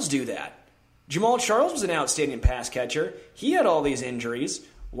Charles do that? Jamal Charles was an outstanding pass catcher. He had all these injuries.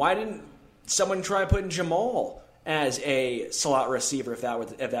 Why didn't someone try putting Jamal as a slot receiver if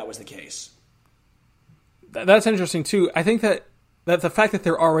that was the case? That's interesting too. I think that the fact that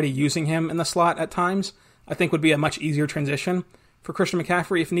they're already using him in the slot at times, I think would be a much easier transition for Christian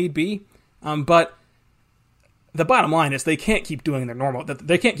McCaffrey if need be. But the bottom line is they can't keep doing their normal.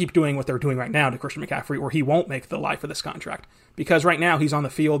 They can't keep doing what they're doing right now to Christian McCaffrey, or he won't make the life of this contract. Because right now he's on the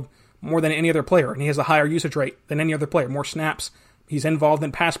field more than any other player, and he has a higher usage rate than any other player, more snaps. He's involved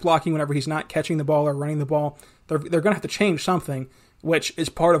in pass blocking whenever he's not catching the ball or running the ball. They're going to have to change something, which is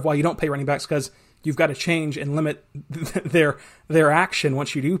part of why you don't pay running backs, because you've got to change and limit their action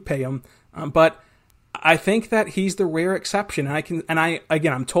once you do pay them. But I think that he's the rare exception.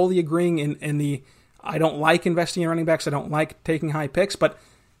 I'm totally agreeing in the I don't like investing in running backs. I don't like taking high picks, but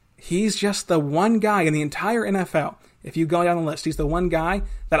he's just the one guy in the entire NFL. If you go down the list, he's the one guy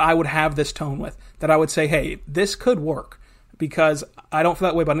that I would have this tone with, that I would say, hey, this could work, because I don't feel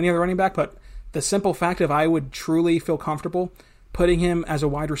that way about any other running back, but the simple fact of I would truly feel comfortable putting him as a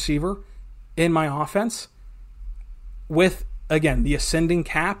wide receiver in my offense with, again, the ascending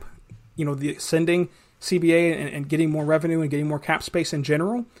cap, the ascending CBA and getting more revenue and getting more cap space in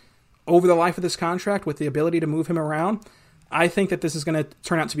general over the life of this contract with the ability to move him around, I think that this is going to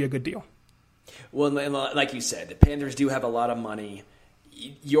turn out to be a good deal. Well, like you said, the Panthers do have a lot of money.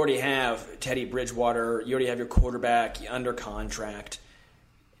 You already have Teddy Bridgewater. You already have your quarterback under contract.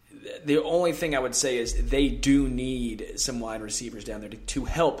 The only thing I would say is they do need some wide receivers down there to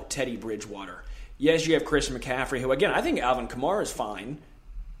help Teddy Bridgewater. Yes, you have Christian McCaffrey, who, again, I think Alvin Kamara is fine.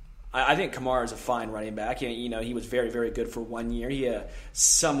 I think Kamara is a fine running back. He was very, very good for 1 year. He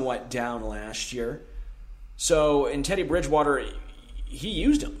somewhat down last year. So, in Teddy Bridgewater, he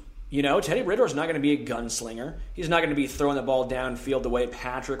used him. Teddy Bridgewater's not going to be a gunslinger. He's not going to be throwing the ball downfield the way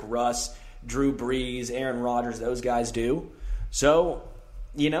Patrick Russ, Drew Brees, Aaron Rodgers, those guys do. So,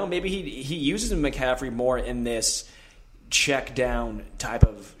 maybe he uses McCaffrey more in this check down type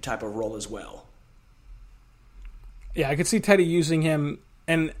of role as well. Yeah, I could see Teddy using him,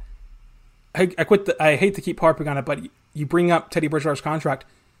 and I hate to keep harping on it, but you bring up Teddy Bridgewater's contract,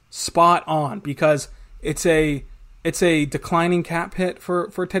 spot on, because it's a declining cap hit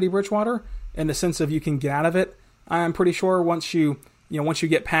for Teddy Bridgewater in the sense of you can get out of it. I'm pretty sure once you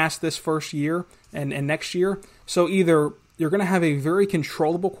get past this first year and next year. So either you're going to have a very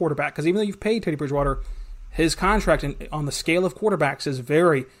controllable quarterback, because even though you've paid Teddy Bridgewater, his contract on the scale of quarterbacks is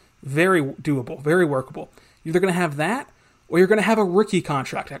very, very doable, very workable. You're either going to have that, or you're going to have a rookie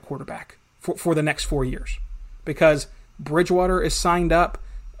contract at quarterback for the next 4 years, because Bridgewater is signed up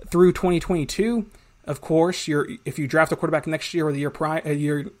through 2022. Of course, if you draft a quarterback next year or the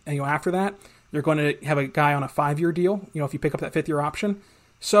year after that, you're going to have a guy on a 5-year deal. If you pick up that 5th-year option.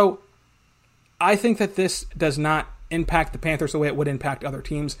 So I think that this does not impact the Panthers the way it would impact other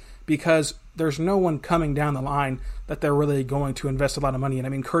teams, because there's no one coming down the line that they're really going to invest a lot of money in. I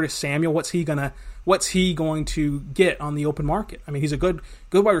mean, Curtis Samuel, what's he going to get on the open market? I mean, he's a good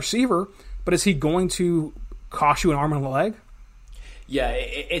wide receiver, but is he going to cost you an arm and a leg? Yeah,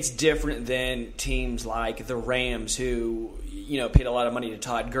 it's different than teams like the Rams, who paid a lot of money to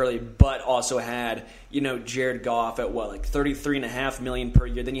Todd Gurley, but also had Jared Goff at $33.5 million per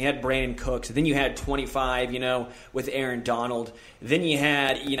year. Then you had Brandon Cooks. Then you had 25, with Aaron Donald. Then you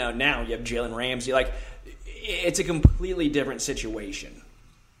had now you have Jalen Ramsey. It's a completely different situation.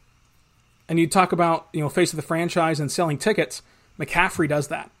 And you talk about face of the franchise and selling tickets. McCaffrey does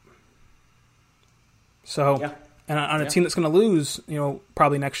that. So. Yeah. And on a team that's going to lose,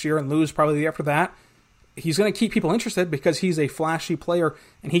 probably next year and lose probably the year after that, he's going to keep people interested because he's a flashy player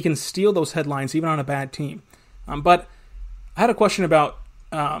and he can steal those headlines even on a bad team. But I had a question about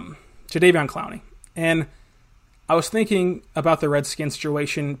Jadeveon Clowney, and I was thinking about the Redskins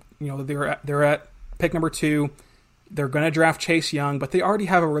situation. They're at pick number 2. They're going to draft Chase Young, but they already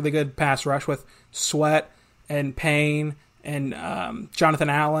have a really good pass rush with Sweat and Payne and Jonathan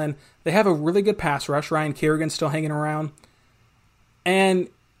Allen. They have a really good pass rush. Ryan Kerrigan's still hanging around. And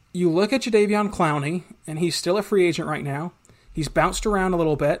you look at Jadeveon Clowney, and he's still a free agent right now. He's bounced around a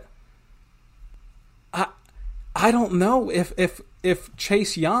little bit. I don't know if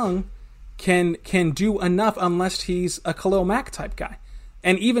Chase Young can do enough unless he's a Khalil Mack type guy.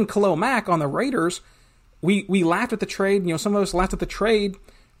 And even Khalil Mack on the Raiders, we laughed at the trade. Some of us laughed at the trade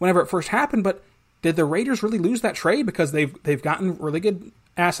whenever it first happened, but did the Raiders really lose that trade because they've gotten really good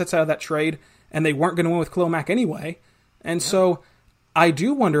assets out of that trade, and they weren't going to win with Khalil Mack anyway? And so I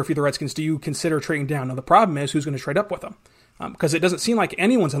do wonder if you're the Redskins, do you consider trading down? Now, the problem is who's going to trade up with them, because it doesn't seem like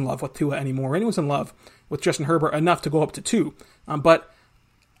anyone's in love with Tua anymore. Anyone's in love with Justin Herbert enough to go up to 2. But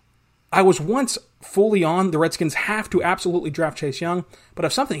I was once fully on the Redskins have to absolutely draft Chase Young, but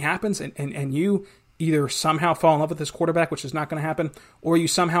if something happens and you either somehow fall in love with this quarterback, which is not going to happen, or you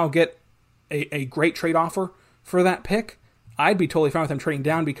somehow get a great trade offer for that pick, I'd be totally fine with them trading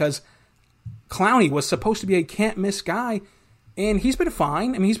down, because Clowney was supposed to be a can't-miss guy, and he's been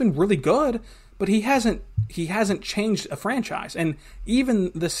fine. I mean, he's been really good, but he hasn't changed a franchise. And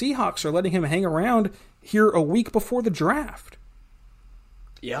even the Seahawks are letting him hang around here a week before the draft.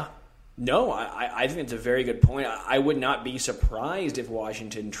 Yeah. No, I think it's a very good point. I would not be surprised if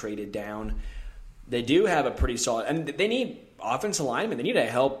Washington traded down. They do have a pretty solid, and they need offensive linemen. They need to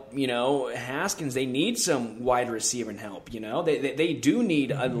help, Haskins. They need some wide receiver help, They do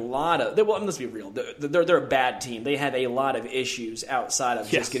need a lot of, well, let's be real. They're a bad team. They have a lot of issues outside of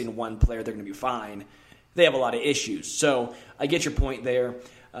just getting one player. They're going to be fine. They have a lot of issues. So I get your point there.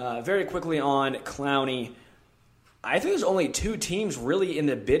 Very quickly on Clowney, I think there's only 2 teams really in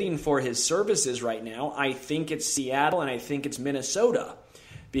the bidding for his services right now. I think it's Seattle and I think it's Minnesota.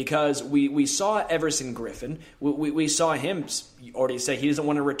 Because we saw Everson Griffin. We saw him already say he doesn't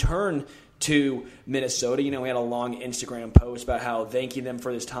want to return to Minnesota. We had a long Instagram post about how thanking them for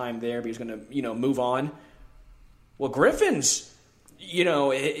his time there, but he's going to, move on. Well, Griffin's,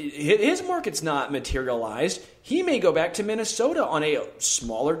 his market's not materialized. He may go back to Minnesota on a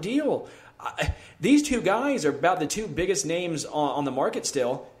smaller deal. These 2 guys are about the 2 biggest names on the market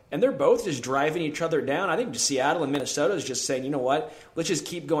still. And they're both just driving each other down. I think Seattle and Minnesota is just saying, you know what, let's just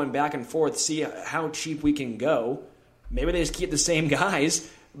keep going back and forth, see how cheap we can go. Maybe they just keep the same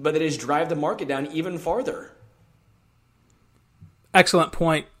guys, but they just drive the market down even farther. Excellent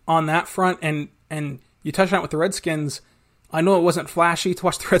point on that front. And you touched on it with the Redskins. I know it wasn't flashy to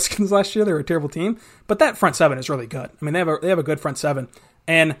watch the Redskins last year. They were a terrible team. But that front 7 is really good. I mean, they have a good front 7.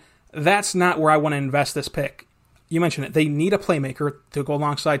 And that's not where I want to invest this pick. You mentioned it. They need a playmaker to go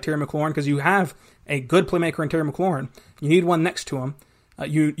alongside Terry McLaurin, because you have a good playmaker in Terry McLaurin. You need one next to him.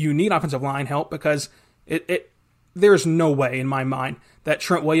 You need offensive line help because there's no way in my mind that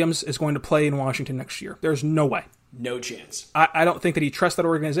Trent Williams is going to play in Washington next year. There's no way. No chance. I don't think that he trusts that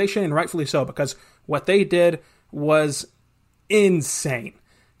organization, and rightfully so, because what they did was insane.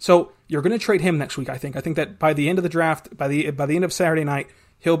 So you're going to trade him next week, I think. I think that by the end of the draft, by the end of Saturday night,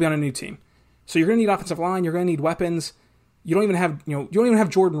 he'll be on a new team. So you're going to need offensive line. You're going to need weapons. You don't even have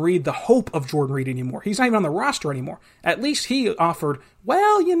Jordan Reed, the hope of Jordan Reed anymore. He's not even on the roster anymore. At least he offered,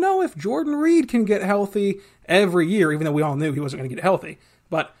 if Jordan Reed can get healthy every year, even though we all knew he wasn't going to get healthy.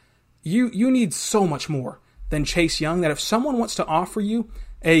 But you need so much more than Chase Young, that if someone wants to offer you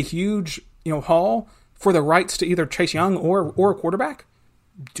a huge haul for the rights to either Chase Young or a quarterback,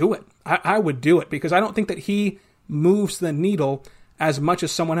 do it. I would do it, because I don't think that he moves the needle as much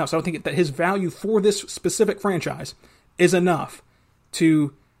as someone else. I don't think that his value for this specific franchise is enough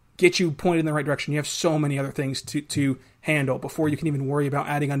to get you pointed in the right direction. You have so many other things to handle before you can even worry about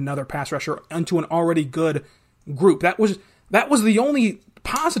adding another pass rusher into an already good group. That was the only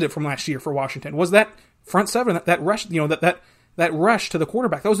positive from last year for Washington, was that front seven, that rush, that rush to the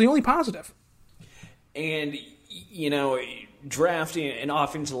quarterback. That was the only positive. And drafting an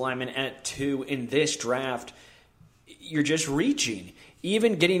offensive lineman at 2 in this draft, you're just reaching.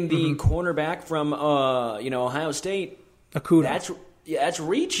 Even getting the cornerback from Ohio State, Okudah. That's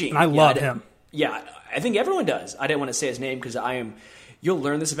reaching. And I love him. Yeah, I think everyone does. I didn't want to say his name because you'll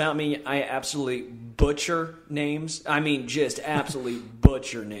learn this about me. I absolutely butcher names. I mean, just absolutely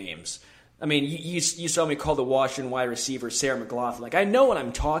butcher names. I mean, you saw me call the Washington wide receiver Sarah McLaughlin. Like, I know what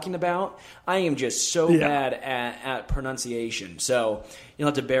I'm talking about. I am just so bad at pronunciation. So you'll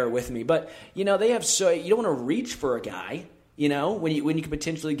have to bear with me. But, you don't want to reach for a guy, when you could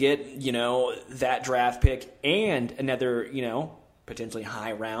potentially get, that draft pick and another, potentially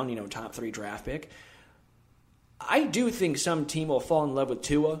high round, top 3 draft pick. I do think some team will fall in love with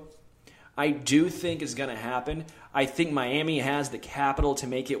Tua. I do think it's going to happen. I think Miami has the capital to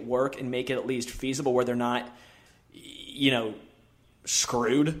make it work and make it at least feasible where they're not,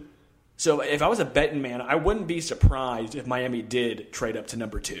 screwed. So if I was a betting man, I wouldn't be surprised if Miami did trade up to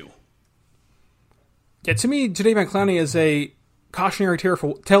number 2. Yeah, to me, Jadeveon Clowney is a cautionary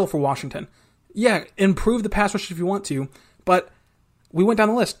tale for Washington. Yeah, improve the pass rush if you want to, but we went down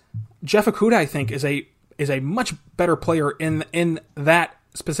the list. Jeff Okudah, I think, is a much better player in that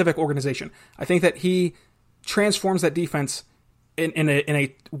specific organization. I think that he transforms that defense in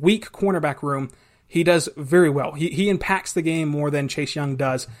a weak cornerback room. He does very well. He impacts the game more than Chase Young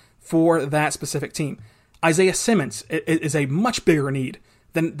does for that specific team. Isaiah Simmons is a much bigger need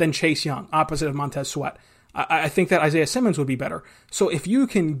than Chase Young, opposite of Montez Sweat. I think that Isaiah Simmons would be better. So if you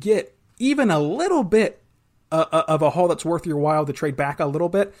can get even a little bit of a haul that's worth your while to trade back a little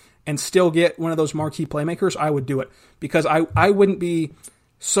bit and still get one of those marquee playmakers, I would do it. Because I wouldn't be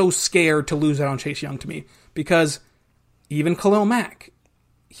so scared to lose out on Chase Young to me. Because even Khalil Mack,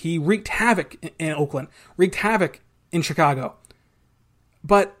 he wreaked havoc in Oakland, wreaked havoc in Chicago.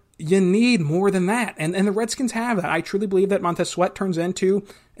 But you need more than that. And the Redskins have that. I truly believe that Montez Sweat turns into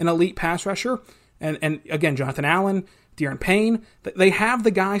an elite pass rusher. And again, Jonathan Allen, De'Aaron Payne, they have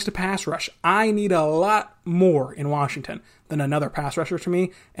the guys to pass rush. I need a lot more in Washington than another pass rusher to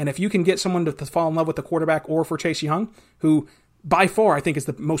me. And if you can get someone to fall in love with the quarterback, or for Chase Young, who by far I think is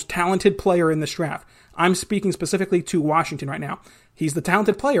the most talented player in this draft. I'm speaking specifically to Washington right now. He's the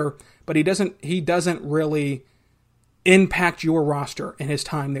talented player, but he doesn't really impact your roster in his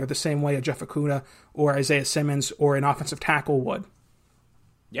time there the same way a Jeff Okudah or Isaiah Simmons or an offensive tackle would.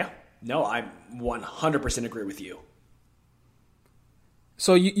 Yeah. No, I 100% agree with you.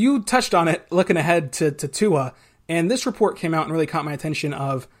 So you touched on it looking ahead to Tua, and this report came out and really caught my attention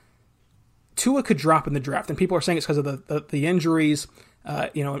of Tua could drop in the draft, and people are saying it's because of the injuries,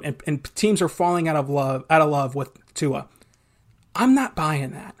 and teams are falling out of love with Tua. I'm not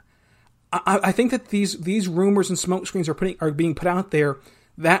buying that. I think that these rumors and smoke screens are being put out there.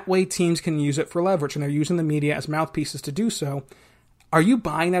 That way teams can use it for leverage, and they're using the media as mouthpieces to do so. Are you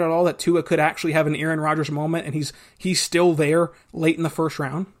buying that at all, that Tua could actually have an Aaron Rodgers moment and he's still there late in the first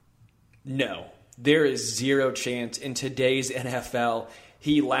round? No. There is zero chance in today's NFL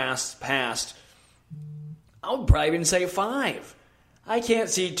he lasts past, I would probably even say 5. I can't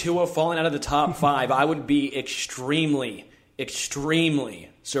see Tua falling out of the top 5. I would be extremely, extremely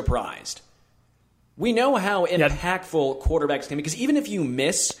surprised. We know how impactful quarterbacks can be, because even if you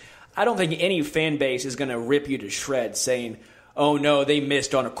miss, I don't think any fan base is going to rip you to shreds saying, oh no, they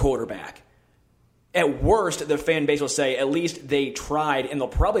missed on a quarterback. At worst, the fan base will say, at least they tried, and they'll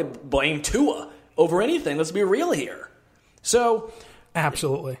probably blame Tua over anything. Let's be real here. So,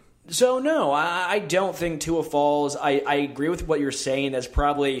 absolutely. So, no, I don't think Tua falls. I agree with what you're saying. That's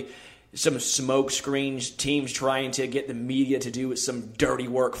probably some smoke screens, teams trying to get the media to do some dirty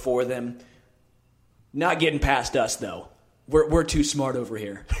work for them. Not getting past us, though. We're too smart over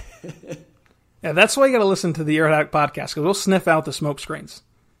here. Yeah, that's why you got to listen to the Air Attack podcast, because we'll sniff out the smoke screens.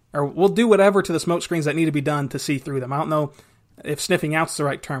 Or we'll do whatever to the smoke screens that need to be done to see through them. I don't know if sniffing out's the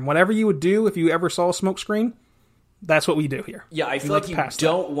right term. Whatever you would do if you ever saw a smoke screen, that's what we do here. Yeah, I feel like you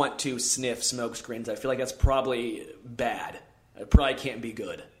don't want to sniff smoke screens. I feel like that's probably bad. It probably can't be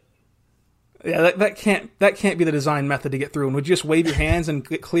good. Yeah, that can't be the design method to get through. And would you just wave your hands and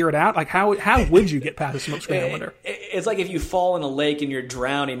clear it out? Like, how would you get past a smoke screen, I wonder? It's like if you fall in a lake and you're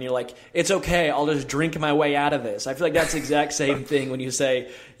drowning and you're like, it's okay, I'll just drink my way out of this. I feel like that's the exact same thing when you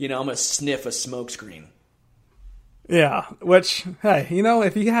say, I'm going to sniff a smoke screen. Yeah, which, hey,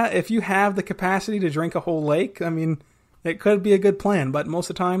 if you have the capacity to drink a whole lake, I mean, it could be a good plan, but most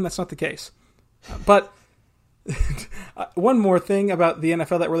of the time, that's not the case. But one more thing about the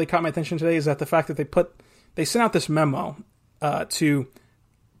NFL that really caught my attention today is that the fact that they sent out this memo to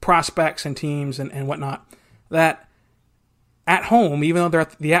prospects and teams and whatnot, that at home, even though they're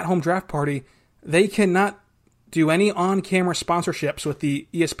at the at-home draft party, they cannot do any on-camera sponsorships with the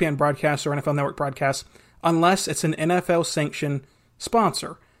ESPN broadcast or NFL Network broadcast unless it's an NFL-sanctioned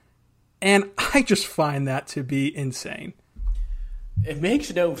sponsor. And I just find that to be insane. It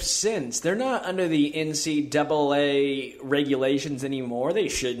makes no sense. They're not under the NCAA regulations anymore. They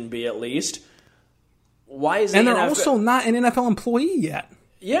shouldn't be, at least. Why is and they're also not an NFL employee yet.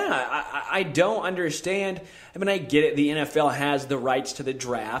 Yeah, I don't understand. I mean, I get it. The NFL has the rights to the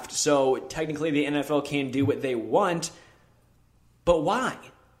draft, so technically the NFL can do what they want. But why?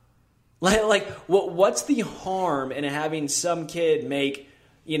 What's the harm in having some kid make,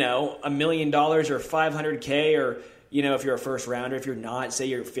 $1 million or $500K or, if you're a first rounder, if you're not, say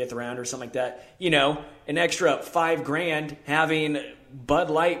you're a fifth rounder or something like that, an extra $5,000 having Bud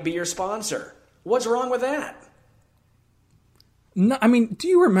Light be your sponsor? What's wrong with that? No, I mean, do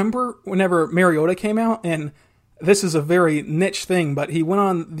you remember whenever Mariota came out? And this is a very niche thing, but he went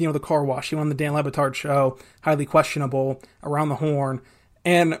on, the car wash. He went on the Dan Le Batard show, highly questionable, Around the Horn.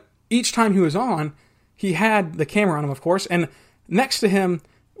 And each time he was on, he had the camera on him, of course, and next to him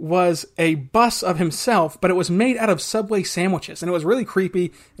was a bus of himself, but it was made out of Subway sandwiches, and it was really creepy,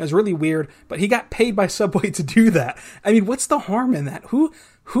 it was really weird, but he got paid by Subway to do that. I mean, what's the harm in that?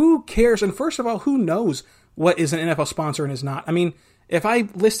 Who cares? And first of all, who knows what is an NFL sponsor and is not? I mean, if I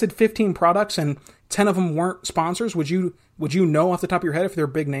listed 15 products and 10 of them weren't sponsors, would you know off the top of your head if they're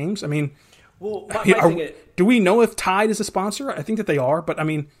big names? I mean, do we know if Tide is a sponsor? I think that they are, but I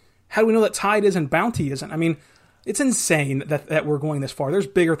mean, how do we know that Tide is and Bounty isn't? I mean, it's insane that we're going this far. There's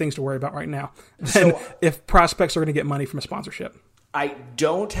bigger things to worry about right now than if prospects are going to get money from a sponsorship. I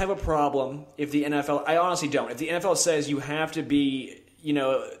don't have a problem if the NFL, I honestly don't. If the NFL says you have to be,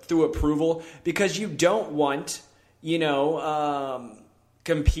 through approval, because you don't want,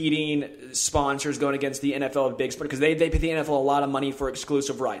 competing sponsors going against the NFL big sport, because they pay the NFL a lot of money for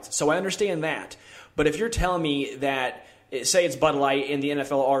exclusive rights. So I understand that. But if you're telling me that, say it's Bud Light and the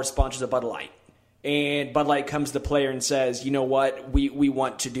NFL are sponsors of Bud Light, and Bud Light comes to the player and says, you know what, we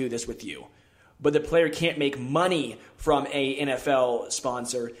want to do this with you, but the player can't make money from a NFL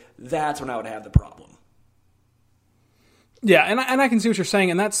sponsor, that's when I would have the problem. Yeah, and I can see what you're saying,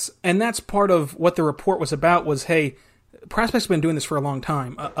 and that's part of what the report was about was, hey, prospects have been doing this for a long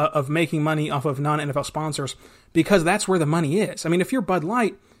time, of making money off of non-NFL sponsors, because that's where the money is. I mean, if you're Bud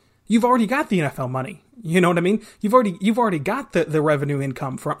Light, you've already got the NFL money. You know what I mean? You've already got the revenue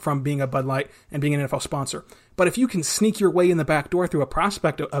income from being a Bud Light and being an NFL sponsor. But if you can sneak your way in the back door through a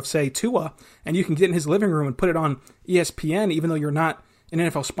prospect of say, Tua, and you can get in his living room and put it on ESPN, even though you're not an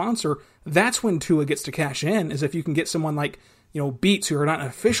NFL sponsor, that's when Tua gets to cash in, is if you can get someone like, Beats, who are not an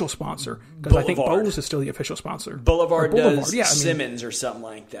official sponsor, because I think Bose is still the official sponsor. Boulevard does Simmons or something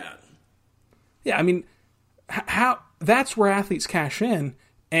like that. Yeah, I mean, that's where athletes cash in,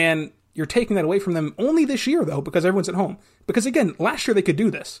 and you're taking that away from them only this year, though, because everyone's at home. Because, again, last year they could do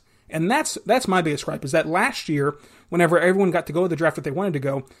this. And that's my biggest gripe, is that last year, whenever everyone got to go to the draft that they wanted to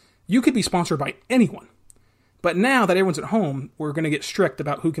go, you could be sponsored by anyone. But now that everyone's at home, we're going to get strict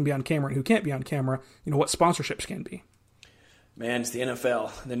about who can be on camera and who can't be on camera, what sponsorships can be. Man, it's the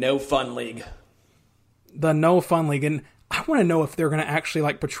NFL, the No Fun League. The No Fun League. And I want to know if they're going to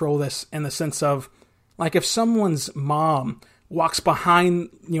actually, patrol this in the sense of, if someone's mom walks behind,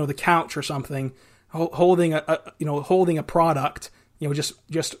 the couch or something, holding a product,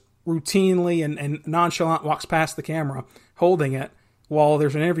 just routinely and nonchalant walks past the camera, holding it while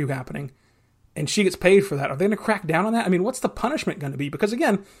there's an interview happening. and she gets paid for that, are they going to crack down on that? I mean, what's the punishment going to be? Because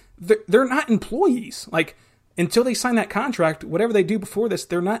again, they're not employees. Like, until they sign that contract, whatever they do before this,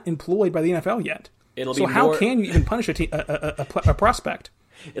 they're not employed by the NFL yet. How can you even punish a prospect?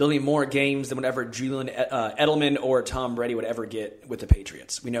 It'll be more games than whatever Julian Edelman or Tom Brady would ever get with the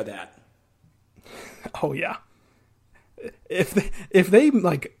Patriots. We know that. Oh yeah. If they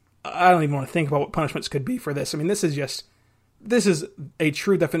like, I don't even want to think about what punishments could be for this. I mean, this is a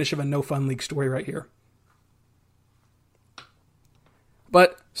true definition of a no fun league story right here.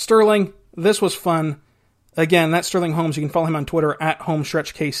 But Sterling, this was fun. Again, that's Sterling Holmes. You can follow him on Twitter at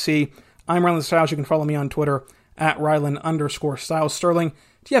HomestretchKC. I'm Ryland Stiles. You can follow me on Twitter at Ryland_Stiles. Sterling, do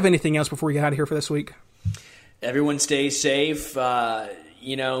you have anything else before we get out of here for this week? Everyone stay safe.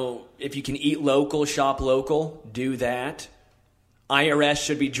 If you can eat local, shop local, do that. IRS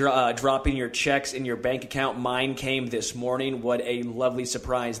should be dropping your checks in your bank account. Mine came this morning. What a lovely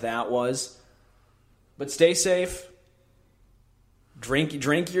surprise that was. But stay safe. Drink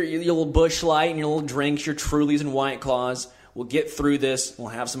your little Busch Light and your little drinks, your Trulies and White Claws. We'll get through this. We'll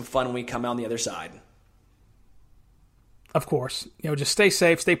have some fun when we come out on the other side. Of course. Just stay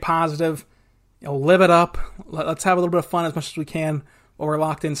safe, stay positive. Live it up. Let's have a little bit of fun as much as we can while we're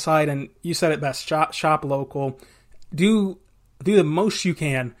locked inside. And you said it best. Shop local. Do the most you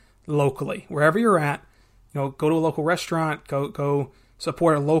can locally. Wherever you're at, go to a local restaurant. Go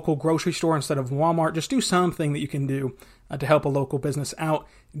support a local grocery store instead of Walmart. Just do something that you can do to help a local business out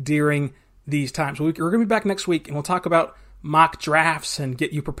during these times. We're going to be back next week, and we'll talk about mock drafts and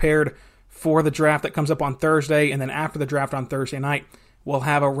get you prepared for the draft that comes up on Thursday. And then after the draft on Thursday night, we'll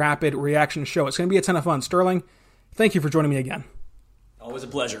have a rapid reaction show. It's going to be a ton of fun. Sterling, thank you for joining me again. Always a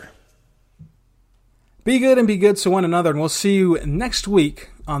pleasure. Be good and be good to one another, and we'll see you next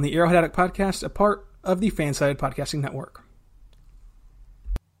week on the Arrowhead Addict Podcast, a part of the Fansided Podcasting Network.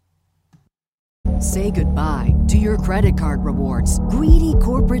 Say goodbye to your credit card rewards. Greedy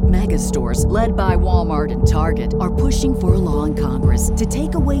corporate mega stores, led by Walmart and Target, are pushing for a law in Congress to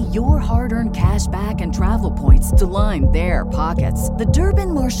take away your hard-earned cash back and travel points to line their pockets. The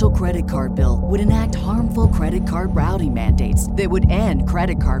Durbin-Marshall credit card bill would enact harmful credit card routing mandates that would end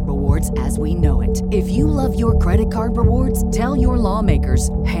credit card rewards as we know it. If you love your credit card rewards, tell your lawmakers,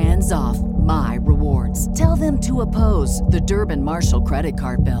 hands off my rewards. Tell them to oppose the Durbin-Marshall credit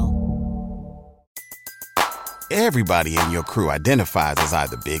card bill. Everybody in your crew identifies as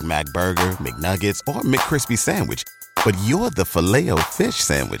either Big Mac Burger, McNuggets, or McCrispy Sandwich. But you're the Filet-O-Fish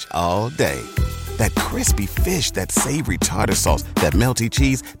Sandwich all day. That crispy fish, that savory tartar sauce, that melty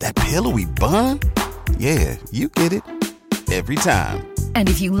cheese, that pillowy bun. Yeah, you get it. Every time. And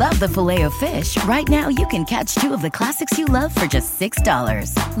if you love the Filet-O-Fish, right now you can catch two of the classics you love for just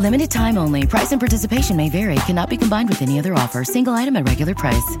 $6. Limited time only. Price and participation may vary. Cannot be combined with any other offer. Single item at regular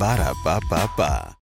price. Ba-da-ba-ba-ba.